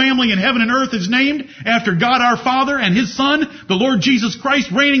whole family in heaven and earth is named, after God our Father and His Son, the Lord Jesus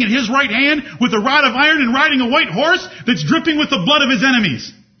Christ, reigning at His right hand with a rod of iron and riding a white horse that's dripping with the blood of His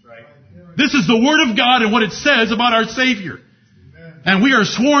enemies. Right. This is the Word of God and what it says about our Savior. Amen. And we are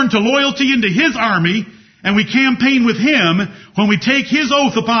sworn to loyalty into His army, and we campaign with Him when we take His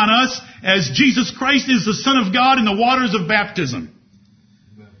oath upon us as Jesus Christ is the Son of God in the waters of baptism.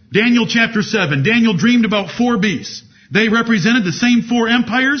 Daniel chapter 7. Daniel dreamed about four beasts. They represented the same four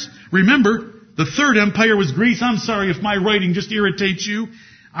empires. Remember, the third empire was Greece. I'm sorry if my writing just irritates you.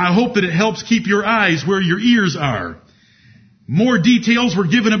 I hope that it helps keep your eyes where your ears are. More details were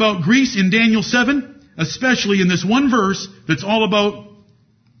given about Greece in Daniel 7, especially in this one verse that's all about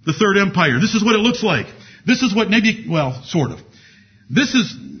the third empire. This is what it looks like. This is what sort of.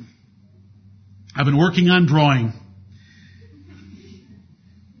 I've been working on drawing.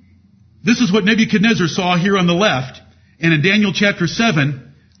 This is what Nebuchadnezzar saw here on the left. And in Daniel chapter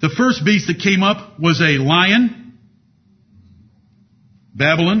 7, the first beast that came up was a lion,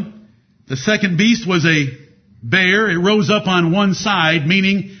 Babylon. The second beast was a bear. It rose up on one side,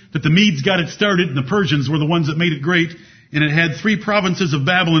 meaning that the Medes got it started and the Persians were the ones that made it great. And it had 3 provinces of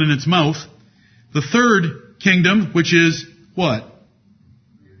Babylon in its mouth. The third kingdom, which is what?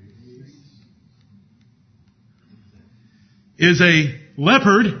 Is a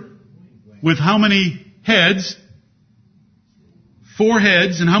leopard with how many heads? 4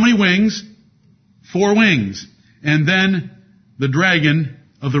 heads. And how many wings? 4 wings. And then the dragon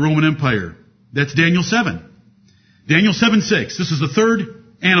of the Roman Empire. That's Daniel 7. Daniel 7:6. This is the third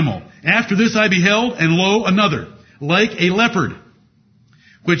animal. After this I beheld, and lo, another, like a leopard,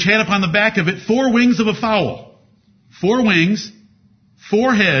 which had upon the back of it 4 wings of a fowl. 4 wings,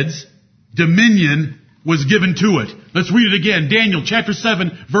 4 heads, dominion was given to it. Let's read it again. Daniel chapter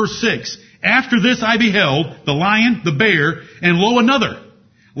 7, verse 6. After this I beheld the lion, the bear, and lo, another,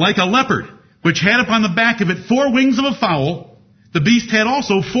 like a leopard, which had upon the back of it 4 wings of a fowl. The beast had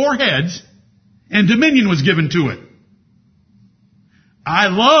also 4 heads, and dominion was given to it. I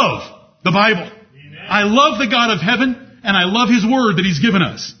love the Bible. Amen. I love the God of heaven, and I love His Word that He's given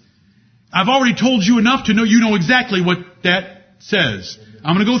us. I've already told you enough to know you know exactly what that says.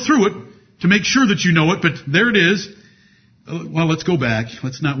 I'm going to go through it to make sure that you know it, but there it is. Well, let's go back.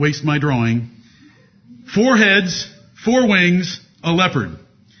 Let's not waste my drawing. 4 heads, 4 wings, a leopard.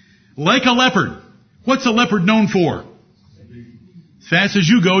 Like a leopard. What's a leopard known for? As fast as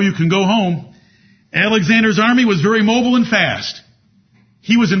you go, you can go home. Alexander's army was very mobile and fast.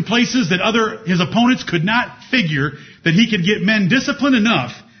 He was in places that his opponents could not figure that he could get men disciplined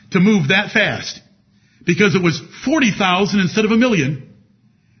enough to move that fast. Because it was 40,000 instead of 1,000,000.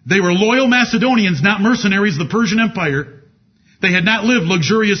 They were loyal Macedonians, not mercenaries of the Persian Empire. They had not lived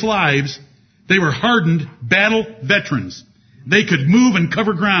luxurious lives. They were hardened battle veterans. They could move and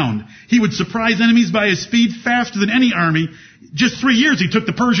cover ground. He would surprise enemies by his speed faster than any army. Just 3 years he took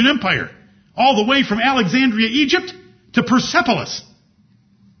the Persian Empire. All the way from Alexandria, Egypt, to Persepolis.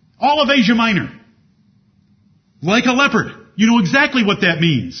 All of Asia Minor. Like a leopard. You know exactly what that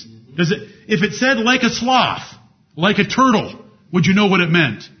means. If it said like a sloth, like a turtle, would you know what it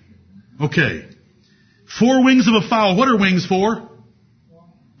meant? Okay. 4 wings of a fowl. What are wings for?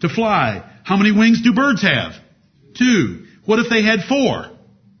 To fly. How many wings do birds have? 2. What if they had 4?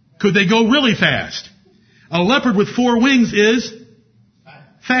 Could they go really fast? A leopard with 4 wings is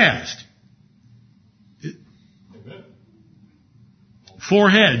fast. 4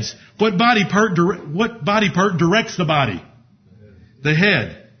 heads. What body part directs the body? The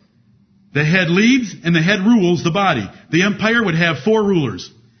head. The head leads and the head rules the body. The empire would have 4 rulers.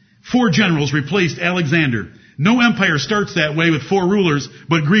 4 generals replaced Alexander. No empire starts that way with 4 rulers,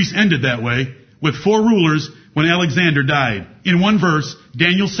 but Greece ended that way with 4 rulers when Alexander died. In one verse,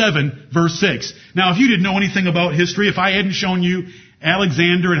 Daniel 7, verse 6. Now, if you didn't know anything about history, if I hadn't shown you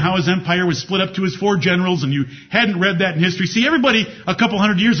Alexander and how his empire was split up to his 4 generals, and you hadn't read that in history, see, everybody a couple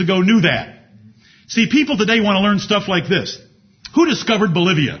hundred years ago knew that. See, people today want to learn stuff like this. Who discovered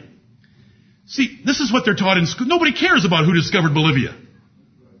Bolivia? See, this is what they're taught in school. Nobody cares about who discovered Bolivia.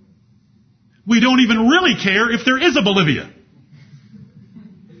 We don't even really care if there is a Bolivia.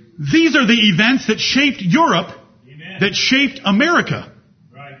 These are the events that shaped Europe, Amen. That shaped America.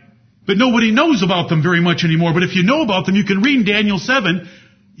 Right. But nobody knows about them very much anymore. But if you know about them, you can read in Daniel 7.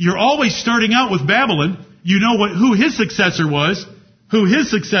 You're always starting out with Babylon. You know who his successor was,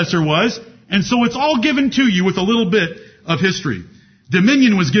 and so it's all given to you with a little bit of history.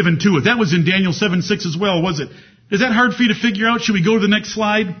 Dominion was given to it. That was in Daniel 7:6 as well, was it? Is that hard for you to figure out? Should we go to the next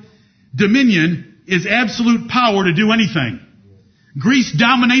slide? Dominion is absolute power to do anything. Greece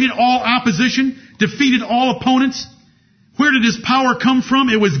dominated all opposition, defeated all opponents. Where did his power come from?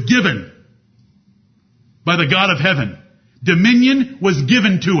 It was given by the God of heaven. Dominion was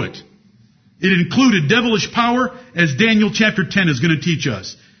given to it. It included devilish power, as Daniel chapter 10 is going to teach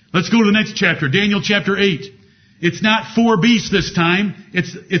us. Let's go to the next chapter, Daniel chapter 8. It's not 4 beasts this time.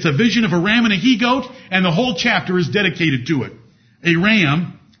 It's a vision of a ram and a he-goat, and the whole chapter is dedicated to it. A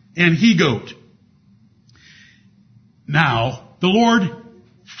ram and he-goat. Now, the Lord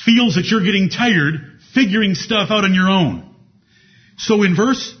feels that you're getting tired figuring stuff out on your own. So in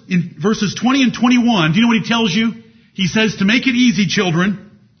verses 20 and 21, do you know what he tells you? He says, to make it easy, children,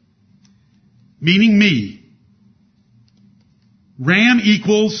 meaning me, ram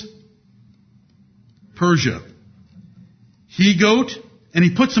equals Persia. He-goat, and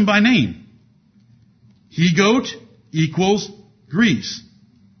he puts them by name. He-goat equals Greece.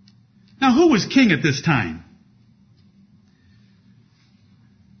 Now, who was king at this time?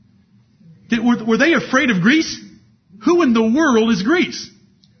 Were they afraid of Greece? who in the world is Greece?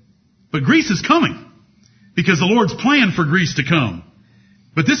 But Greece is coming, because the Lord's planned for Greece to come.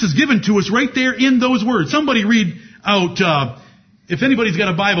 But this is given to us right there in those words. Somebody read out, if anybody's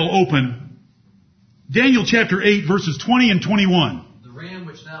got a Bible open, Daniel chapter 8, verses 20 and 21. The ram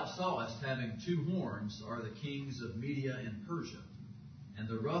which thou sawest having 2 horns are the kings of Media and Persia. And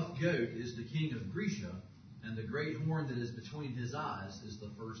the rough goat is the king of Grecia, and the great horn that is between his eyes is the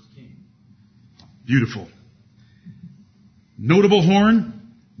first king. Beautiful. Notable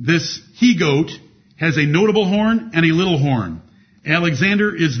horn. This he-goat has a notable horn and a little horn.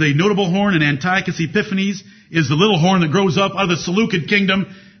 Alexander is the notable horn, and Antiochus Epiphanes is the little horn that grows up out of the Seleucid kingdom,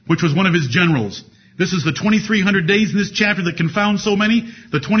 which was one of his generals. This is the 2,300 days in this chapter that confound so many.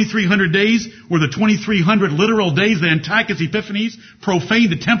 The 2,300 days were the 2,300 literal days that Antiochus Epiphanes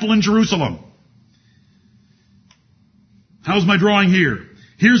profaned the temple in Jerusalem. How's my drawing here?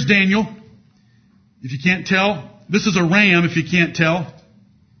 Here's Daniel. If you can't tell, this is a ram if you can't tell.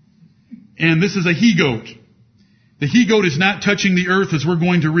 And this is a he-goat. The he-goat is not touching the earth as we're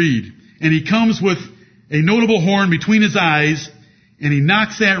going to read. And he comes with a notable horn between his eyes, and he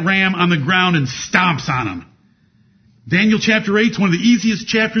knocks that ram on the ground and stomps on him. Daniel chapter 8 is one of the easiest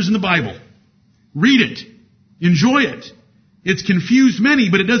chapters in the Bible. Read it. Enjoy it. It's confused many,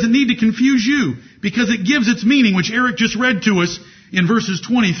 but it doesn't need to confuse you, because it gives its meaning, which Eric just read to us in verses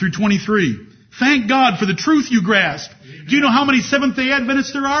 20 through 23. Thank God for the truth you grasp. Do you know how many Seventh-day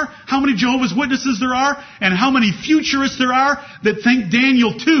Adventists there are? How many Jehovah's Witnesses there are? And how many futurists there are that think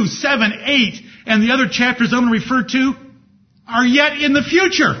Daniel 2, 7, 8, and the other chapters I'm going to refer to are yet in the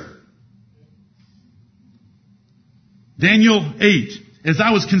future? Daniel 8. As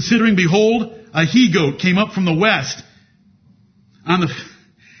I was considering, behold, a he-goat came up from the west on the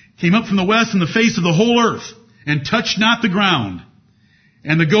face of the whole earth, and touched not the ground.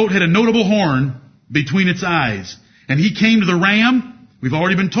 And the goat had a notable horn between its eyes. And he came to the ram. We've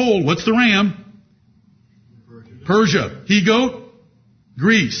already been told. What's the ram? Persia. He-goat?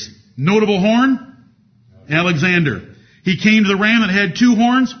 Greece. Notable horn? Alexander. He came to the ram that had 2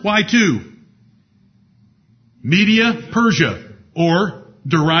 horns. Why 2? Media, Persia, or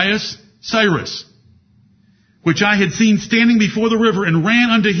Darius Cyrus, which I had seen standing before the river, and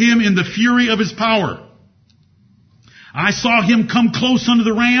ran unto him in the fury of his power. I saw him come close unto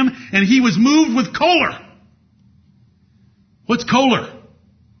the ram, and he was moved with choler. What's choler?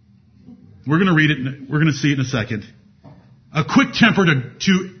 We're going to read it. We're going to see it in a second. A quick temper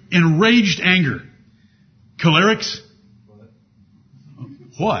to enraged anger. Cholerics?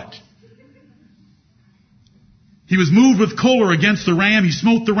 What? He was moved with choler against the ram. He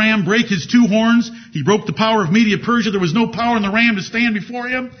smote the ram, brake his 2 horns. He broke the power of Media Persia. There was no power in the ram to stand before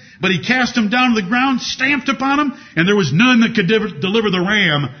him. But he cast him down to the ground, stamped upon him, and there was none that could deliver the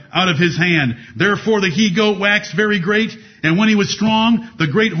ram out of his hand. Therefore the he-goat waxed very great, and when he was strong, the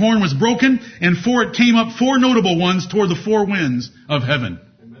great horn was broken, and for it came up 4 notable ones toward the 4 winds of heaven.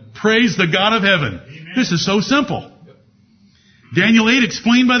 Amen. Praise the God of heaven. Amen. This is so simple. Daniel 8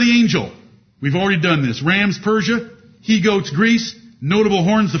 explained by the angel. We've already done this. Rams, Persia. He-goats, Greece. Notable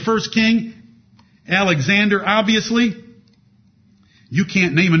horns, the first king. Alexander, obviously. You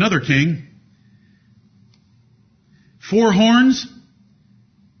can't name another king. 4 horns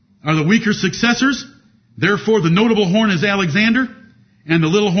are the weaker successors. Therefore, the notable horn is Alexander, and the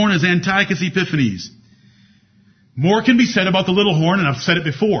little horn is Antiochus Epiphanes. More can be said about the little horn, and I've said it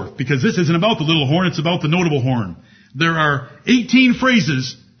before, because this isn't about the little horn, it's about the notable horn. There are 18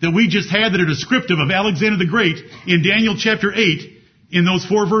 phrases that we just had that are descriptive of Alexander the Great in Daniel chapter 8 in those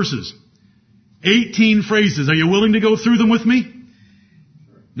 4 verses. 18 phrases. Are you willing to go through them with me?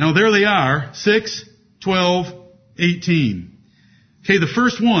 Now there they are. 6, 12, 18. Okay, the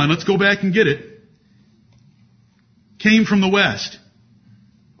first one, let's go back and get it. Came from the west.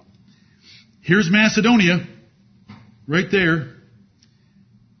 Here's Macedonia. Right there.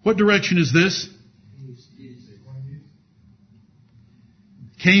 What direction is this?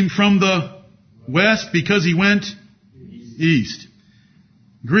 Came from the west because he went east.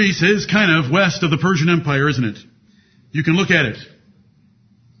 Greece is kind of west of the Persian Empire, isn't it? You can look at it.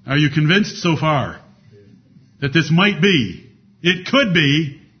 Are you convinced so far that this might be, it could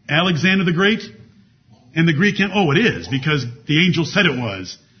be, Alexander the Great? And the Greek, it is, because the angel said it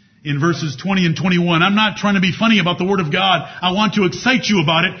was. In verses 20 and 21. I'm not trying to be funny about the Word of God. I want to excite you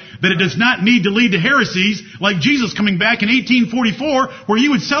about it, that it does not need to lead to heresies like Jesus coming back in 1844, where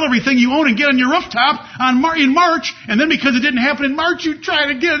you would sell everything you own and get on your rooftop in March, and then because it didn't happen in March, you'd try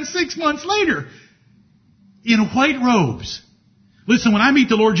it again 6 months later. In white robes. Listen, when I meet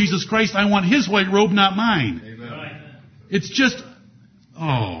the Lord Jesus Christ, I want His white robe, not mine. Amen. It's just,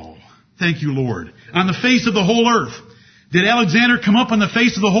 Thank you, Lord. On the face of the whole earth. Did Alexander come up on the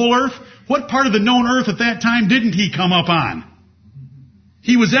face of the whole earth? What part of the known earth at that time didn't he come up on?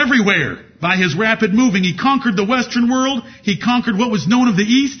 He was everywhere by his rapid moving. He conquered the western world. He conquered what was known of the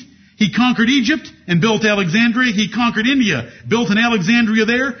east. He conquered Egypt and built Alexandria. He conquered India, built an Alexandria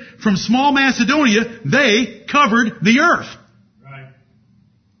there. From small Macedonia, they covered the earth. Right.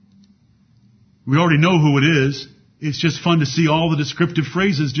 We already know who it is. It's just fun to see all the descriptive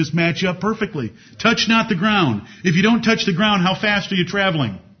phrases just match up perfectly. Touch not the ground. If you don't touch the ground, how fast are you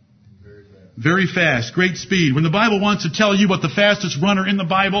traveling? Very fast. Great speed. When the Bible wants to tell you what the fastest runner in the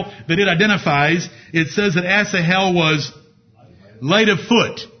Bible that it identifies, it says that Asahel was light of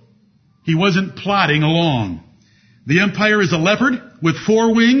foot. He wasn't plodding along. The empire is a leopard with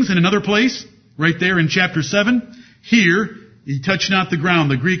 4 wings in another place, right there in chapter 7. Here, he touched not the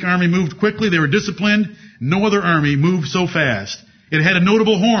ground. The Greek army moved quickly. They were disciplined. No other army moved so fast. It had a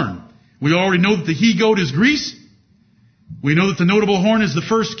notable horn. We already know that the he-goat is Greece. We know that the notable horn is the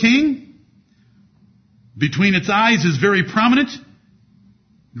first king. Between its eyes is very prominent.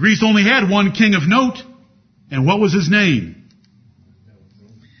 Greece only had one king of note. And what was his name?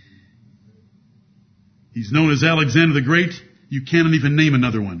 He's known as Alexander the Great. You cannot even name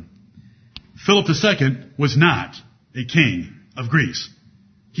another one. Philip II was not a king of Greece.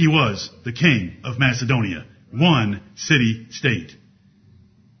 He was the king of Macedonia. One city-state.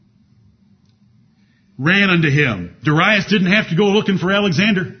 Ran unto him. Darius didn't have to go looking for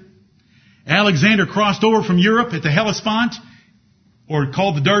Alexander. Alexander crossed over from Europe at the Hellespont, or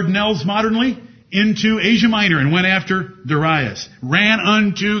called the Dardanelles modernly, into Asia Minor and went after Darius. Ran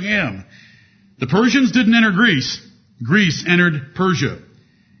unto him. The Persians didn't enter Greece. Greece entered Persia.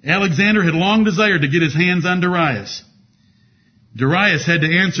 Alexander had long desired to get his hands on Darius. Darius had to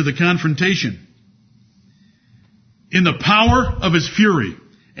answer the confrontation. In the power of his fury,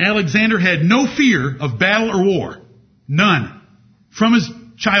 Alexander had no fear of battle or war. None. From his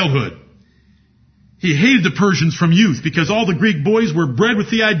childhood. He hated the Persians from youth because all the Greek boys were bred with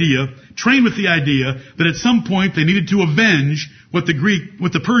the idea, trained with the idea, that at some point they needed to avenge what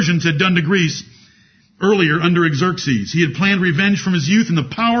the Persians had done to Greece earlier under Xerxes. He had planned revenge from his youth in the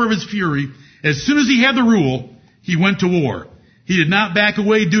power of his fury. As soon as he had the rule, he went to war. He did not back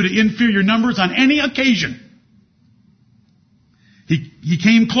away due to inferior numbers on any occasion. He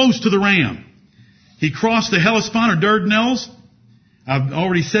came close to the ram. He crossed the Hellespont or Dardanelles. I've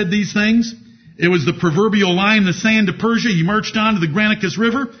already said these things. It was the proverbial line in the sand to Persia. He marched on to the Granicus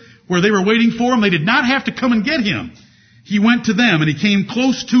River where they were waiting for him. They did not have to come and get him. He went to them and he came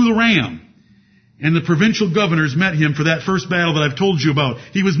close to the ram. And the provincial governors met him for that first battle that I've told you about.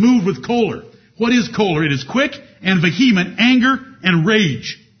 He was moved with choler. What is choler? It is quick and vehement anger and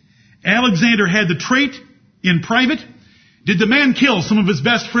rage. Alexander had the trait in private. Did the man kill some of his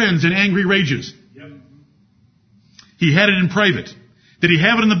best friends in angry rages? Yep. He had it in private. Did he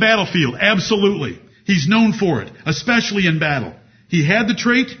have it in the battlefield? Absolutely. He's known for it, especially in battle. He had the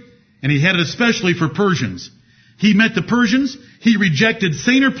trait, and he had it especially for Persians. He met the Persians. He rejected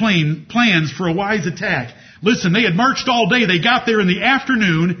saner plans for a wise attack. Listen, they had marched all day. They got there in the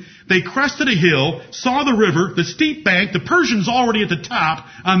afternoon. They crested a hill, saw the river, the steep bank, the Persians already at the top,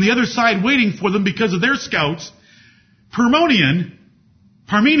 on the other side waiting for them because of their scouts. Parmenian,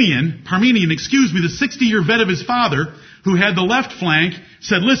 the 60-year vet of his father, who had the left flank,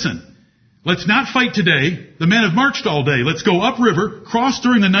 said, listen, let's not fight today. The men have marched all day. Let's go upriver, cross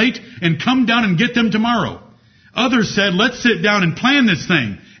during the night, and come down and get them tomorrow. Others said, let's sit down and plan this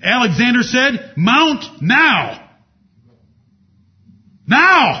thing. Alexander said, mount now.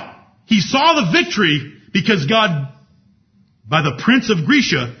 Now! He saw the victory because God, by the prince of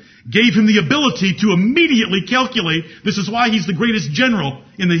Grecia, gave him the ability to immediately calculate. This is why he's the greatest general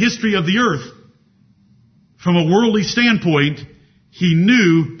in the history of the earth. From a worldly standpoint, he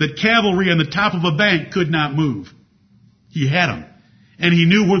knew that cavalry on the top of a bank could not move. He had them. And he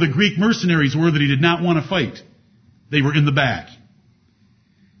knew where the Greek mercenaries were that he did not want to fight. They were in the back.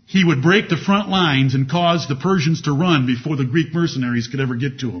 He would break the front lines and cause the Persians to run before the Greek mercenaries could ever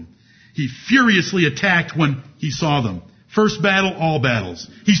get to him. He furiously attacked when he saw them. First battle, all battles.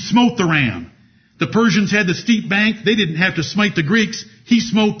 He smote the ram. The Persians had the steep bank. They didn't have to smite the Greeks. He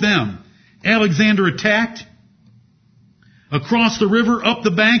smote them. Alexander attacked across the river, up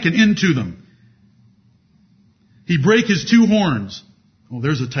the bank, and into them. He brake his 2 horns. Oh,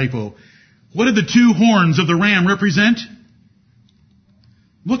 there's a typo. What did the 2 horns of the ram represent?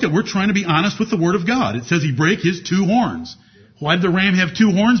 Look, we're trying to be honest with the Word of God. It says he brake his 2 horns. Why did the ram have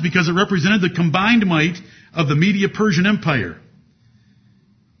 2 horns? Because it represented the combined might of the Media-Persian Empire.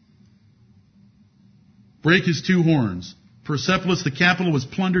 Break his 2 horns. Persepolis, the capital, was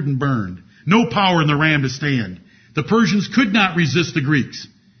plundered and burned. No power in the ram to stand. The Persians could not resist the Greeks.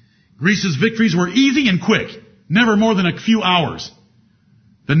 Greece's victories were easy and quick, never more than a few hours.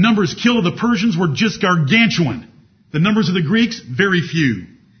 The numbers killed of the Persians were just gargantuan. The numbers of the Greeks, very few.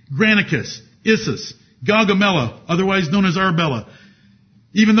 Granicus, Issus, Gaugamela, otherwise known as Arbela.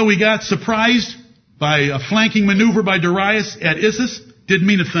 Even though he got surprised by a flanking maneuver by Darius at Issus, didn't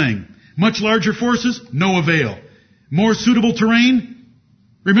mean a thing. Much larger forces, no avail. More suitable terrain?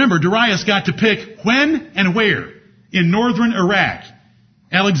 Remember, Darius got to pick when and where. In northern Iraq.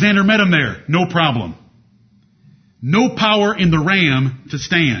 Alexander met him there, no problem. No power in the ram to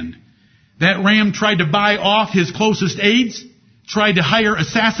stand. That ram tried to buy off his closest aides, tried to hire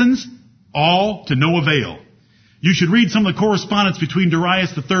assassins, all to no avail. You should read some of the correspondence between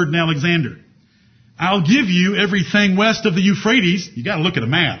Darius III and Alexander. I'll give you everything west of the Euphrates. You got to look at a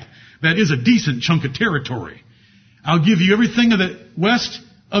map. That is a decent chunk of territory. I'll give you everything of the west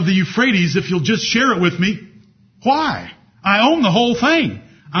of the Euphrates if you'll just share it with me. Why? I own the whole thing.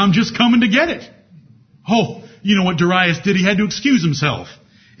 I'm just coming to get it. Oh, you know what Darius did? He had to excuse himself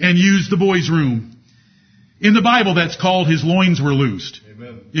and use the boys' room. In the Bible, that's called his loins were loosed.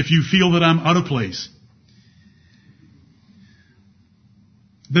 Amen. If you feel that I'm out of place.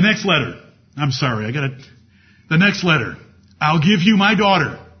 The next letter. I'm sorry, the next letter. I'll give you my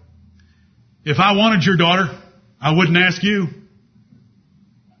daughter. If I wanted your daughter, I wouldn't ask you.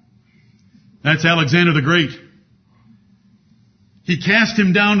 That's Alexander the Great. He cast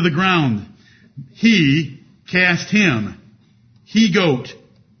him down to the ground. He cast him. He goat.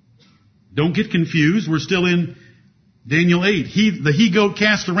 Don't get confused. We're still in Daniel 8. The he goat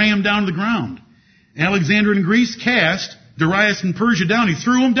cast the ram down to the ground. Alexander in Greece cast Darius in Persia down. He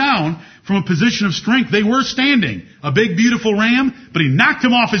threw him down from a position of strength. They were standing. A big, beautiful ram, but he knocked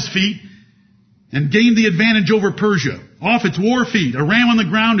him off his feet and gained the advantage over Persia. Off its war feet. A ram on the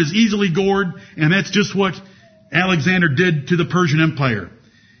ground is easily gored, and that's just what Alexander did to the Persian Empire.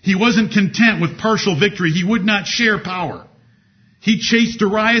 He wasn't content with partial victory. He would not share power. He chased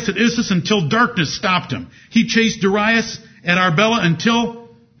Darius at Issus until darkness stopped him. He chased Darius at Arbela until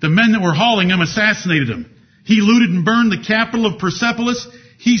the men that were hauling him assassinated him. He looted and burned the capital of Persepolis.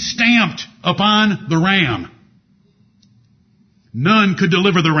 He stamped upon the ram. None could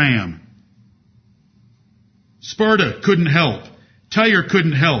deliver the ram. Sparta couldn't help. Tyre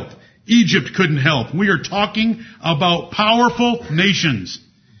couldn't help. Egypt couldn't help. We are talking about powerful nations.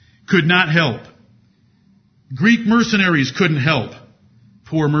 Could not help. Greek mercenaries couldn't help.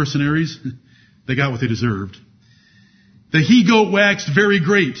 Poor mercenaries. They got what they deserved. The he-goat waxed very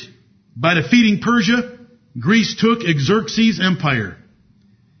great. By defeating Persia, Greece took Xerxes' empire.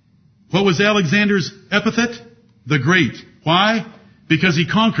 What was Alexander's epithet? The Great. Why? Because he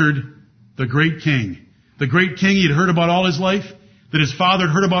conquered the great king. The great king he'd heard about all his life, that his father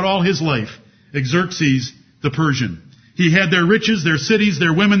had heard about all his life. Xerxes the Persian. He had their riches, their cities,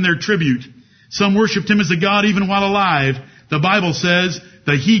 their women, their tribute. Some worshipped him as a god even while alive. The Bible says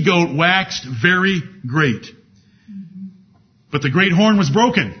the he-goat waxed very great. But the great horn was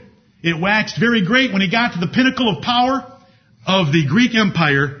broken. It waxed very great when he got to the pinnacle of power of the Greek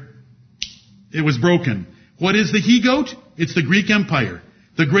Empire. It was broken. What is the he-goat? It's the Greek Empire.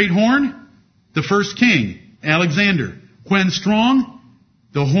 The great horn? The first king, Alexander. When strong,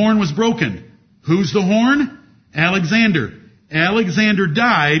 the horn was broken. Who's the horn? Alexander. Alexander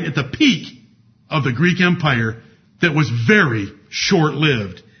died at the peak of the Greek Empire that was very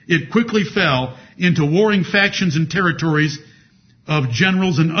short-lived. It quickly fell into warring factions and territories of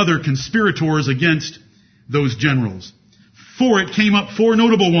generals and other conspirators against those generals. For it came up four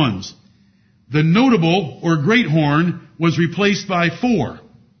notable ones. The notable or great horn was replaced by four.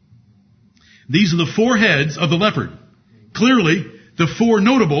 These are the four heads of the leopard. Clearly, the four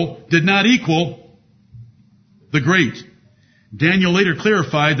notable did not equal the great. Daniel later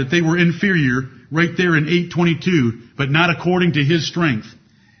clarified that they were inferior right there in 822, but not according to his strength.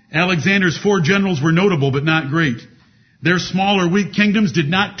 Alexander's four generals were notable, but not great. Their smaller, weak kingdoms did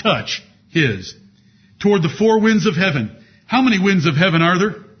not touch his. Toward the four winds of heaven. How many winds of heaven are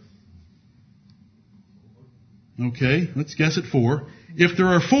there? Okay, let's guess at four. If there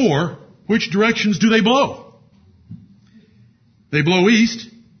are four, which directions do they blow? They blow east.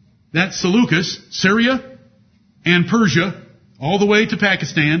 That's Seleucus, Syria, and Persia, all the way to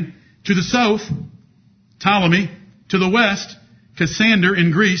Pakistan. To the south, Ptolemy. To the west, Cassander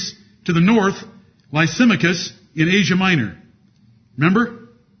in Greece. To the north, Lysimachus in Asia Minor. Remember?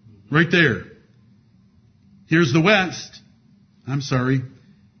 Right there. Here's the west.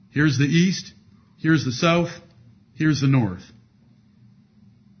 Here's the east. Here's the south. Here's the north.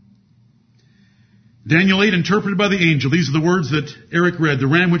 Daniel 8, interpreted by the angel. These are the words that Eric read. The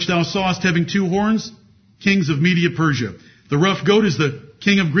ram which thou sawest having 2 horns, kings of Media, Persia. The rough goat is the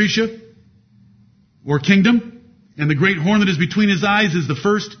king of Grecia, or kingdom, and the great horn that is between his eyes is the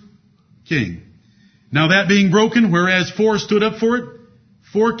first king. Now that being broken, whereas 4 stood up for it,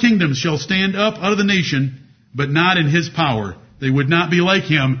 4 kingdoms shall stand up out of the nation, but not in his power. They would not be like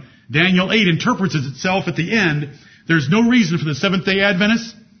him. Daniel 8 interprets itself at the end. There's no reason for the Seventh-day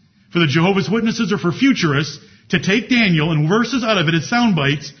Adventists, for the Jehovah's Witnesses, or for futurists to take Daniel and verses out of it as sound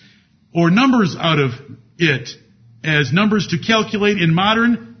bites, or numbers out of it as numbers to calculate in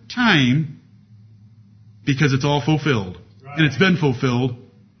modern time, because it's all fulfilled. Right. And it's been fulfilled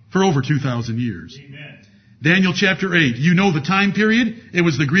for over 2,000 years. Amen. Daniel chapter 8. You know the time period. It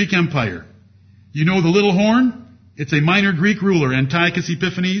was the Greek Empire. You know the little horn. It's a minor Greek ruler, Antiochus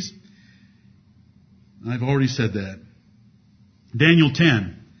Epiphanes. I've already said that. Daniel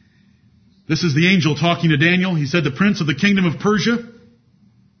 10. This is the angel talking to Daniel. He said, the prince of the kingdom of Persia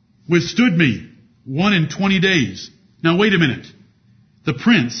withstood me 21 days. Now wait a minute. The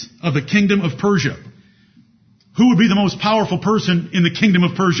prince of the kingdom of Persia. Who would be the most powerful person in the kingdom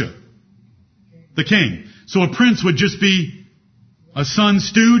of Persia? The king. So a prince would just be a son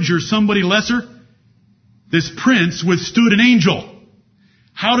stooge or somebody lesser. This prince withstood an angel.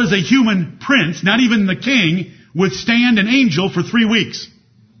 How does a human prince, not even the king, withstand an angel for 3 weeks?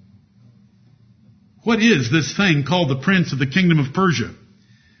 What is this thing called the prince of the kingdom of Persia?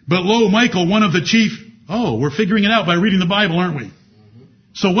 But lo, Michael, one of the chief... Oh, we're figuring it out by reading the Bible, aren't we?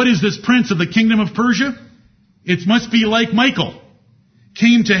 So what is this prince of the kingdom of Persia? It must be like Michael.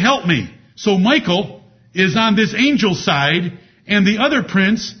 Came to help me. So Michael is on this angel's side, and the other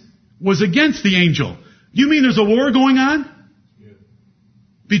prince was against the angel. You mean there's a war going on? Yeah.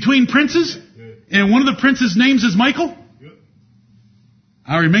 Between princes? Yeah. And one of the princes' names is Michael? Yeah.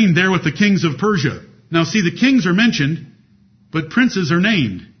 I remained there with the kings of Persia. Now see, the kings are mentioned, but princes are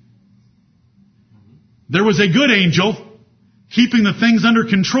named. There was a good angel keeping the things under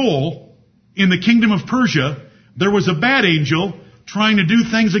control in the kingdom of Persia. There was a bad angel trying to do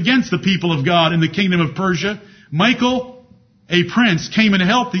things against the people of God in the kingdom of Persia. Michael, a prince, came and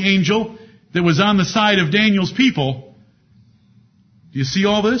helped the angel that was on the side of Daniel's people. Do you see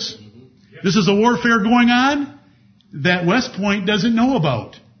all this? Yep. This is a warfare going on that West Point doesn't know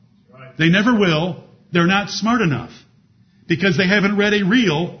about. Right. They never will. They're not smart enough because they haven't read a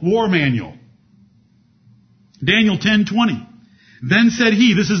real war manual. Daniel 10:20. Then said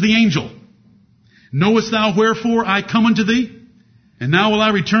he, this is the angel, knowest thou wherefore I come unto thee? And now will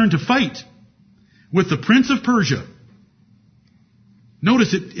I return to fight with the prince of Persia.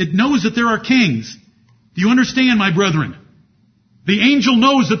 Notice it knows that there are kings. Do you understand, my brethren? The angel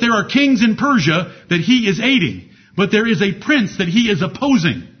knows that there are kings in Persia that he is aiding. But there is a prince that he is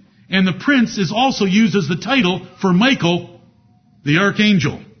opposing. And the prince is also used as the title for Michael, the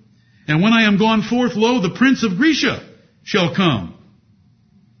archangel. And when I am gone forth, lo, the prince of Grecia shall come.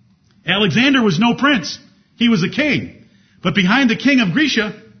 Alexander was no prince. He was a king. But behind the king of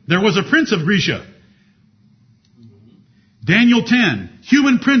Grecia, there was a prince of Grecia. Daniel 10.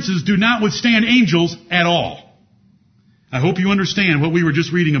 Human princes do not withstand angels at all. I hope you understand what we were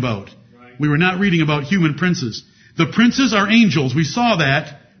just reading about. Right. We were not reading about human princes. The princes are angels. We saw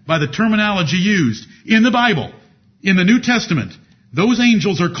that by the terminology used. In the Bible, in the New Testament, those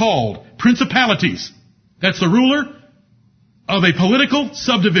angels are called principalities. That's the ruler of a political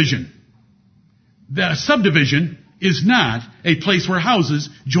subdivision. The subdivision is not a place where houses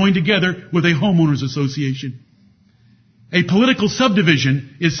join together with a homeowners association. A political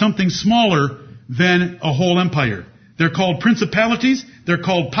subdivision is something smaller than a whole empire. They're called principalities, they're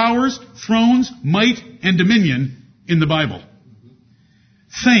called powers, thrones, might, and dominion in the Bible.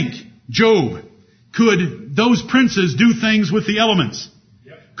 Think, Job. Could those princes do things with the elements?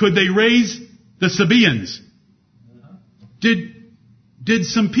 Yep. Could they raise the Sabaeans? Did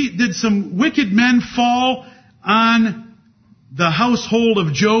some wicked men fall on the household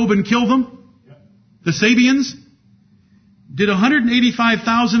of Job and kill them? Yep. The Sabaeans? Did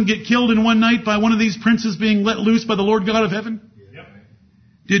 185,000 get killed in one night by one of these princes being let loose by the Lord God of heaven? Yep.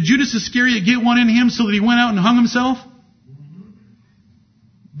 Did Judas Iscariot get one in him so that he went out and hung himself? Mm-hmm.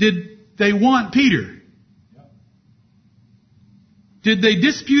 Did they want Peter? Yep. Did they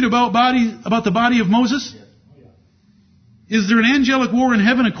dispute about the body of Moses? Yes. Oh, yeah. Is there an angelic war in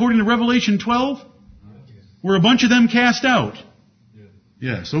heaven according to Revelation 12? Yes. Were a bunch of them cast out?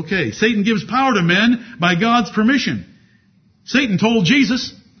 Yes, okay. Satan gives power to men by God's permission. Satan told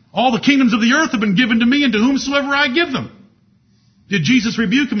Jesus, all the kingdoms of the earth have been given to me and to whomsoever I give them. Did Jesus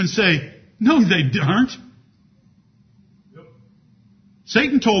rebuke him and say, no, they aren't? Yep.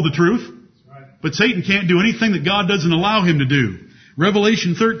 Satan told the truth. Right. but Satan can't do anything that God doesn't allow him to do.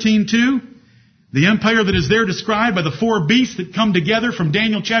 Revelation 13:2, the empire that is there described by the four beasts that come together from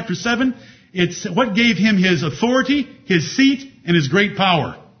Daniel chapter 7, it's what gave him his authority, his seat, and his great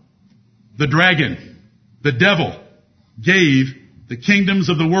power. The dragon, the devil, gave the kingdoms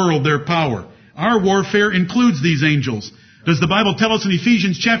of the world their power. Our warfare includes these angels. Does the Bible tell us in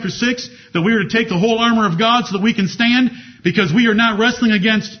Ephesians chapter 6 that we are to take the whole armor of God so that we can stand? Because we are not wrestling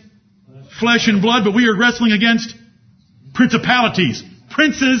against flesh and blood, but we are wrestling against principalities,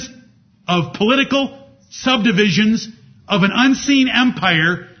 princes of political subdivisions of an unseen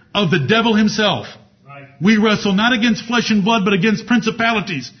empire of the devil himself. Right. We wrestle not against flesh and blood, but against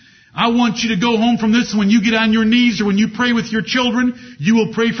principalities. I want you to go home from this, and when you get on your knees or when you pray with your children, you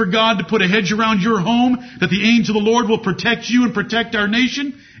will pray for God to put a hedge around your home, that the angel of the Lord will protect you and protect our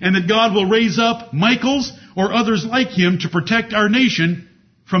nation, and that God will raise up Michaels or others like him to protect our nation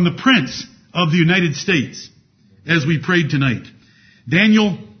from the prince of the United States, as we prayed tonight.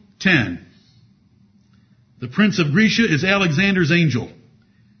 Daniel 10. The prince of Grecia is Alexander's angel,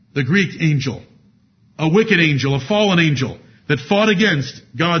 the Greek angel, a wicked angel, a fallen angel, that fought against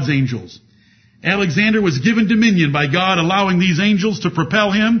God's angels. Alexander was given dominion by God, allowing these angels to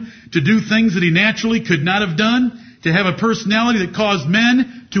propel him to do things that he naturally could not have done, to have a personality that caused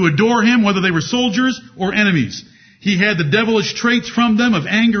men to adore him, whether they were soldiers or enemies. He had the devilish traits from them of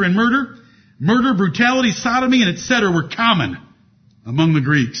anger and murder. Murder, brutality, sodomy, and etc. were common among the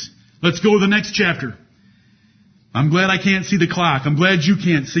Greeks. Let's go to the next chapter. I'm glad I can't see the clock. I'm glad you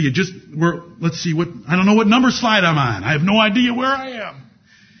can't see it. Let's see I don't know what number slide I'm on. I have no idea where I am.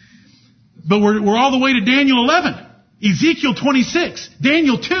 But we're all the way to Daniel 11, Ezekiel 26,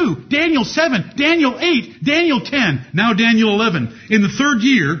 Daniel 2, Daniel 7, Daniel 8, Daniel 10, now Daniel 11. In the 3rd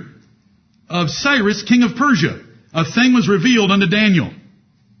year of Cyrus, king of Persia, a thing was revealed unto Daniel.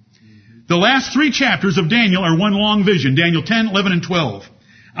 The last 3 chapters of Daniel are one long vision, Daniel 10, 11, and 12.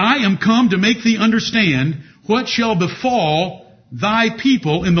 I am come to make thee understand what shall befall thy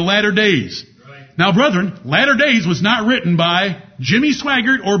people in the latter days. Right. Now, brethren, latter days was not written by Jimmy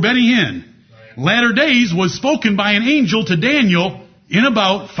Swaggart or Benny Hinn. Right. Latter days was spoken by an angel to Daniel in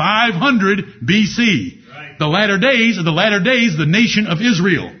about 500 BC. Right. The latter days are the nation of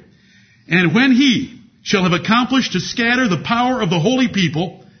Israel. And when he shall have accomplished to scatter the power of the holy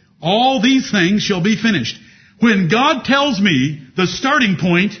people, all these things shall be finished. When God tells me the starting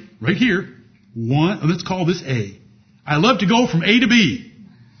point, right here, let's call this A. I love to go from A to B.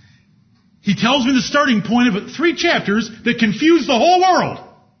 He tells me the starting point of 3 chapters that confuse the whole world.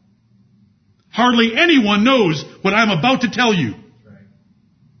 Hardly anyone knows what I'm about to tell you.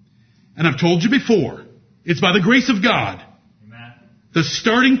 And I've told you before, it's by the grace of God. Amen. The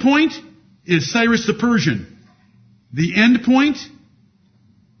starting point is Cyrus the Persian. The end point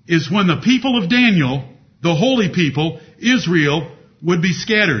is when the people of Daniel, the holy people, Israel, would be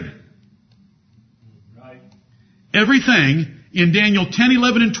scattered. Everything in Daniel 10,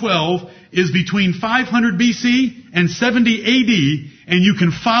 11, and 12 is between 500 BC and 70 AD, and you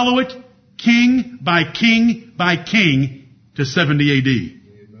can follow it king by king by king to 70 AD.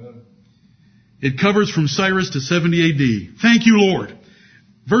 Amen. It covers from Cyrus to 70 AD. Thank you, Lord.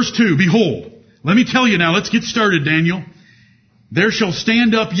 Verse 2, behold, let me tell you now, let's get started, Daniel. There shall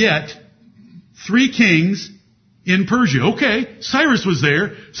stand up yet 3 kings in Persia. Okay, Cyrus was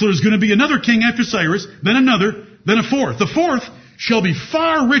there, so there's going to be another king after Cyrus, then another, then a fourth. The fourth shall be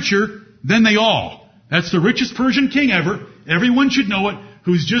far richer than they all. That's the richest Persian king ever. Everyone should know it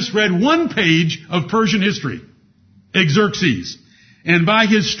who's just read 1 page of Persian history. Xerxes. And by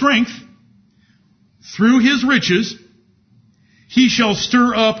his strength, through his riches, he shall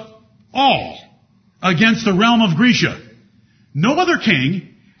stir up all against the realm of Grecia. No other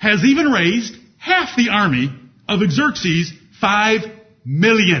king has even raised half the army of Xerxes, 5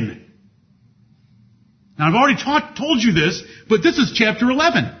 million. Now, I've already told you this, but this is chapter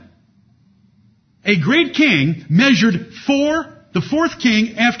 11. A great king measured the 4th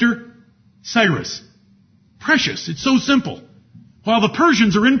king after Cyrus. Precious. It's so simple. While the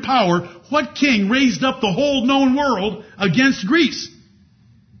Persians are in power, what king raised up the whole known world against Greece?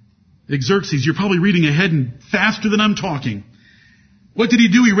 Xerxes. You're probably reading ahead and faster than I'm talking. What did he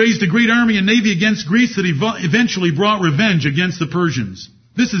do? He raised a great army and navy against Greece that eventually brought revenge against the Persians.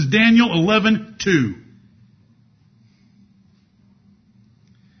 This is Daniel 11:2.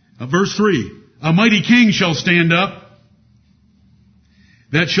 Verse 3. A mighty king shall stand up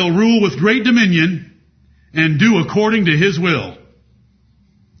that shall rule with great dominion and do according to his will.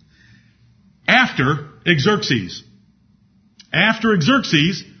 After Xerxes. After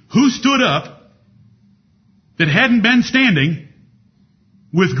Xerxes, who stood up that hadn't been standing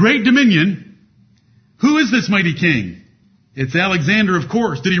with great dominion Who is this mighty king? It's Alexander, of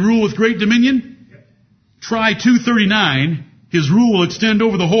course. Did he rule with great dominion? Try 239, his rule will extend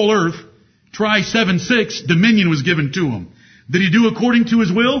over the whole earth. Try 7:6, dominion was given to him. Did he do according to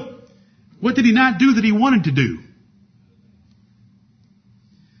his will? What did he not do that he wanted to do?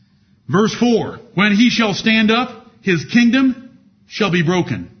 Verse 4, when he shall stand up, his kingdom shall be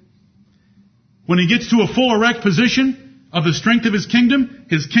broken. When he gets to a full erect position of the strength of his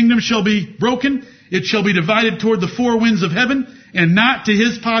kingdom shall be broken. It shall be divided toward the four winds of heaven, and not to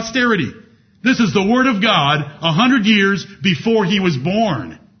his posterity. This is the word of God 100 years before he was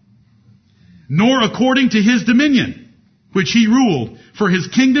born. Nor according to his dominion, which he ruled, for his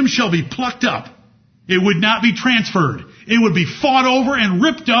kingdom shall be plucked up. It would not be transferred. It would be fought over and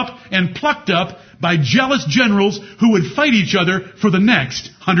ripped up and plucked up by jealous generals who would fight each other for the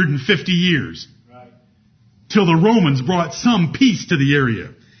next 150 years. Right. Till the Romans brought some peace to the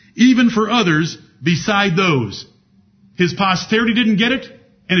area, even for others beside those. His posterity didn't get it,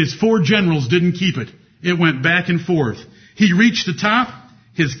 and his four generals didn't keep it. It went back and forth. He reached the top.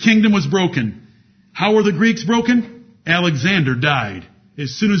 His kingdom was broken. How were the Greeks broken? Alexander died.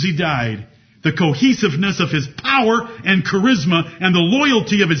 As soon as he died, the cohesiveness of his power and charisma and the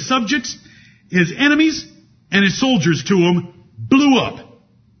loyalty of his subjects, his enemies, and his soldiers to him blew up.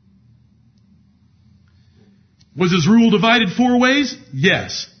 Was his rule divided four ways?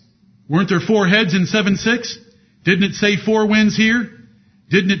 Yes. Weren't there four heads in 7:6? Didn't it say four winds here?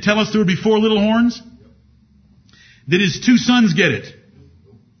 Didn't it tell us there would be four little horns? Did his two sons get it?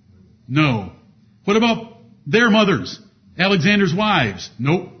 No. What about their mothers? Alexander's wives?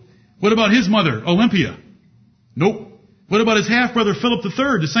 Nope. What about his mother, Olympia? Nope. What about his half-brother Philip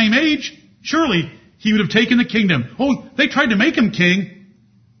III, the same age? Surely he would have taken the kingdom. Oh, they tried to make him king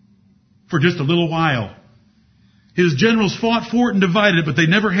for just a little while. His generals fought for it and divided it, but they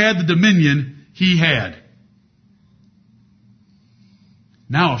never had the dominion he had.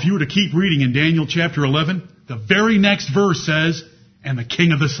 Now, if you were to keep reading in Daniel chapter 11, the very next verse says, and the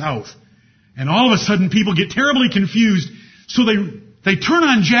king of the south. And all of a sudden people get terribly confused, so they turn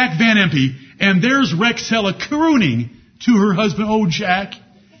on Jack Van Impe, and there's Rexella crooning to her husband, "Oh, Jack,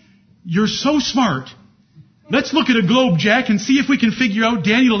 you're so smart. Let's look at a globe, Jack, and see if we can figure out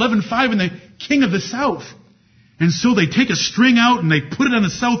Daniel 11:5 and the king of the south." And so they take a string out and they put it on the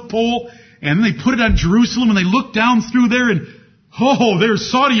South Pole, and then they put it on Jerusalem, and they look down through there, and oh,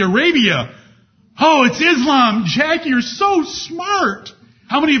 there's Saudi Arabia. Oh, it's Islam. Jack, you're so smart.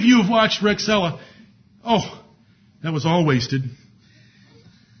 How many of you have watched Rexella? Oh, that was all wasted.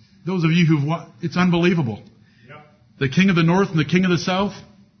 Those of you who've watched, it's unbelievable. Yep. The king of the north and the king of the south.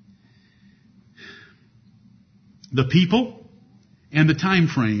 The people and the time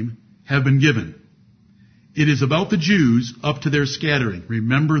frame have been given. It is about the Jews up to their scattering.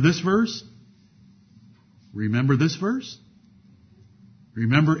 Remember this verse? Remember this verse?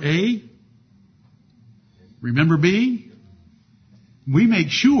 Remember A? Remember B? We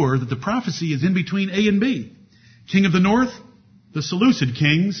make sure that the prophecy is in between A and B. King of the north, the Seleucid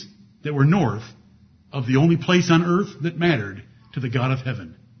kings that were north of the only place on earth that mattered to the God of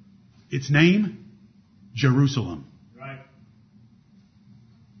heaven. Its name, Jerusalem. Right.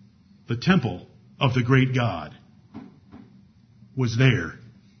 The temple of the great God was there,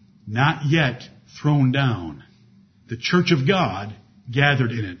 not yet thrown down. The church of God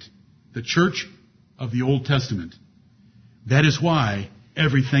gathered in it. The church of the Old Testament. That is why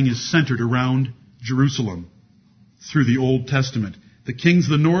everything is centered around Jerusalem through the Old Testament. The kings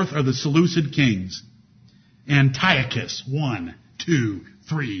of the north are the Seleucid kings. Antiochus, 1, 2,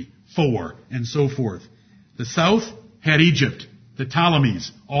 3, 4, and so forth. The south had Egypt, the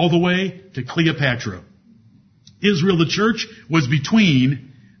Ptolemies, all the way to Cleopatra. Israel, the church, was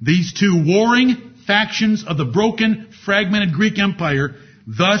between these two warring factions of the broken, fragmented Greek Empire,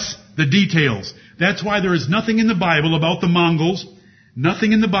 thus the details. That's why there is nothing in the Bible about the Mongols,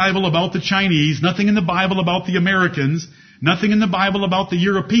 nothing in the Bible about the Chinese, nothing in the Bible about the Americans, nothing in the Bible about the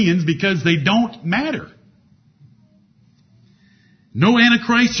Europeans, because they don't matter. No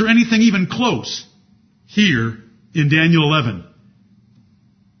Antichrist or anything even close here in Daniel 11.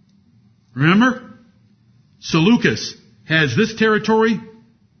 Remember? Seleucus has this territory.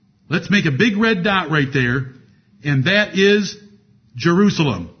 Let's make a big red dot right there, and that is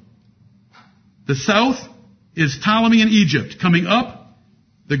Jerusalem. The south is Ptolemy and Egypt coming up,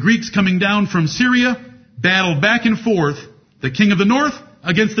 the Greeks coming down from Syria, battle back and forth, the king of the north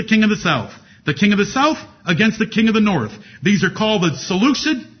against the king of the south, the king of the south against the king of the north. These are called the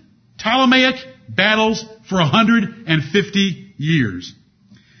Seleucid Ptolemaic battles for 150 years.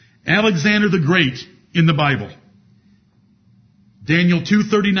 Alexander the Great in the Bible. Daniel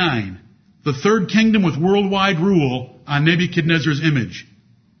 2:39. The third kingdom with worldwide rule on Nebuchadnezzar's image.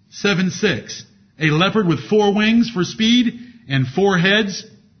 7:6. A leopard with 4 wings for speed and 4 heads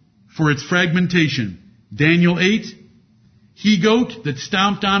for its fragmentation. Daniel 8. He-goat that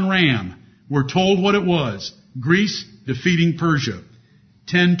stomped on ram. We're told what it was. Greece defeating Persia.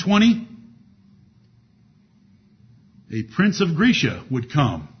 10:20. A prince of Grecia would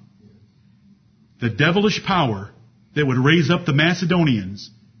come. The devilish power that would raise up the Macedonians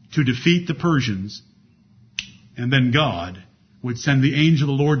to defeat the Persians, and then God would send the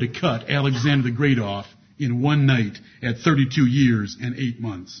angel of the Lord to cut Alexander the Great off in one night at 32 years and 8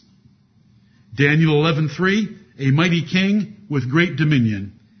 months. Daniel 11:3, a mighty king with great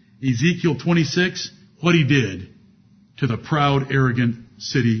dominion. Ezekiel 26, what he did to the proud, arrogant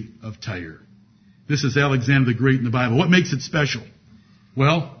city of Tyre. This is Alexander the Great in the Bible. What makes it special?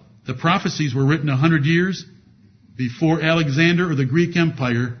 Well, the prophecies were written 100 years before Alexander or the Greek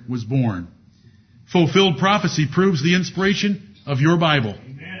Empire was born. Fulfilled prophecy proves the inspiration of your Bible.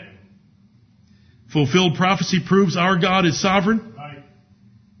 Amen. Fulfilled prophecy proves our God is sovereign. Right.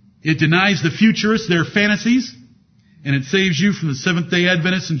 It denies the futurists their fantasies, and it saves you from the Seventh-day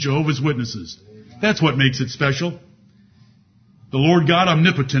Adventists and Jehovah's Witnesses. That's what makes it special. The Lord God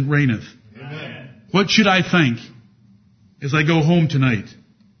omnipotent reigneth. Amen. What should I think as I go home tonight?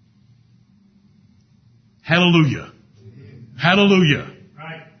 Hallelujah. Hallelujah.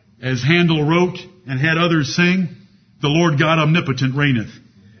 Right. As Handel wrote and had others sing, the Lord God omnipotent reigneth.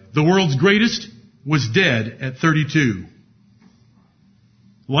 The world's greatest was dead at 32.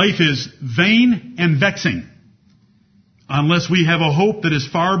 Life is vain and vexing unless we have a hope that is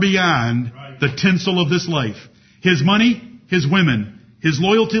far beyond the tinsel of this life. His money, his women, his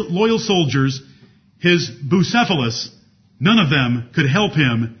loyal soldiers, his Bucephalus, none of them could help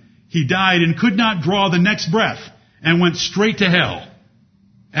him. He died and could not draw the next breath and went straight to hell.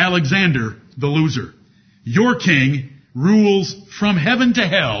 Alexander the loser. Your king rules from heaven to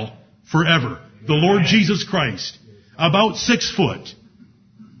hell forever. The Lord Jesus Christ. About 6 foot,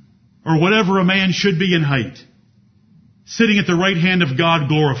 or whatever a man should be in height. Sitting at the right hand of God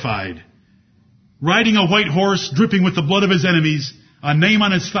glorified. Riding a white horse, dripping with the blood of his enemies, a name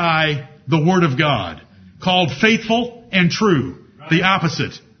on his thigh, the Word of God. Called faithful and true, the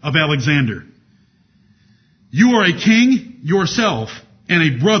opposite of Alexander. You are a king yourself and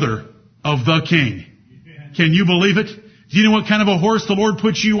a brother of the king. Can you believe it? Do you know what kind of a horse the Lord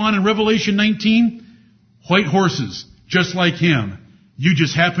puts you on in Revelation 19? White horses, just like him. You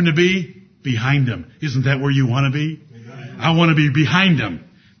just happen to be behind him. Isn't that where you want to be? I want to be behind him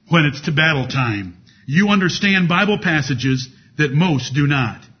when it's to battle time. You understand Bible passages that most do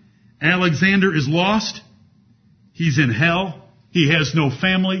not. Alexander is lost. He's in hell. He has no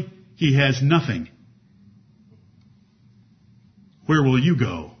family. He has nothing. Where will you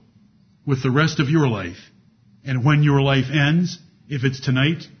go with the rest of your life? And when your life ends, if it's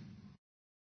tonight,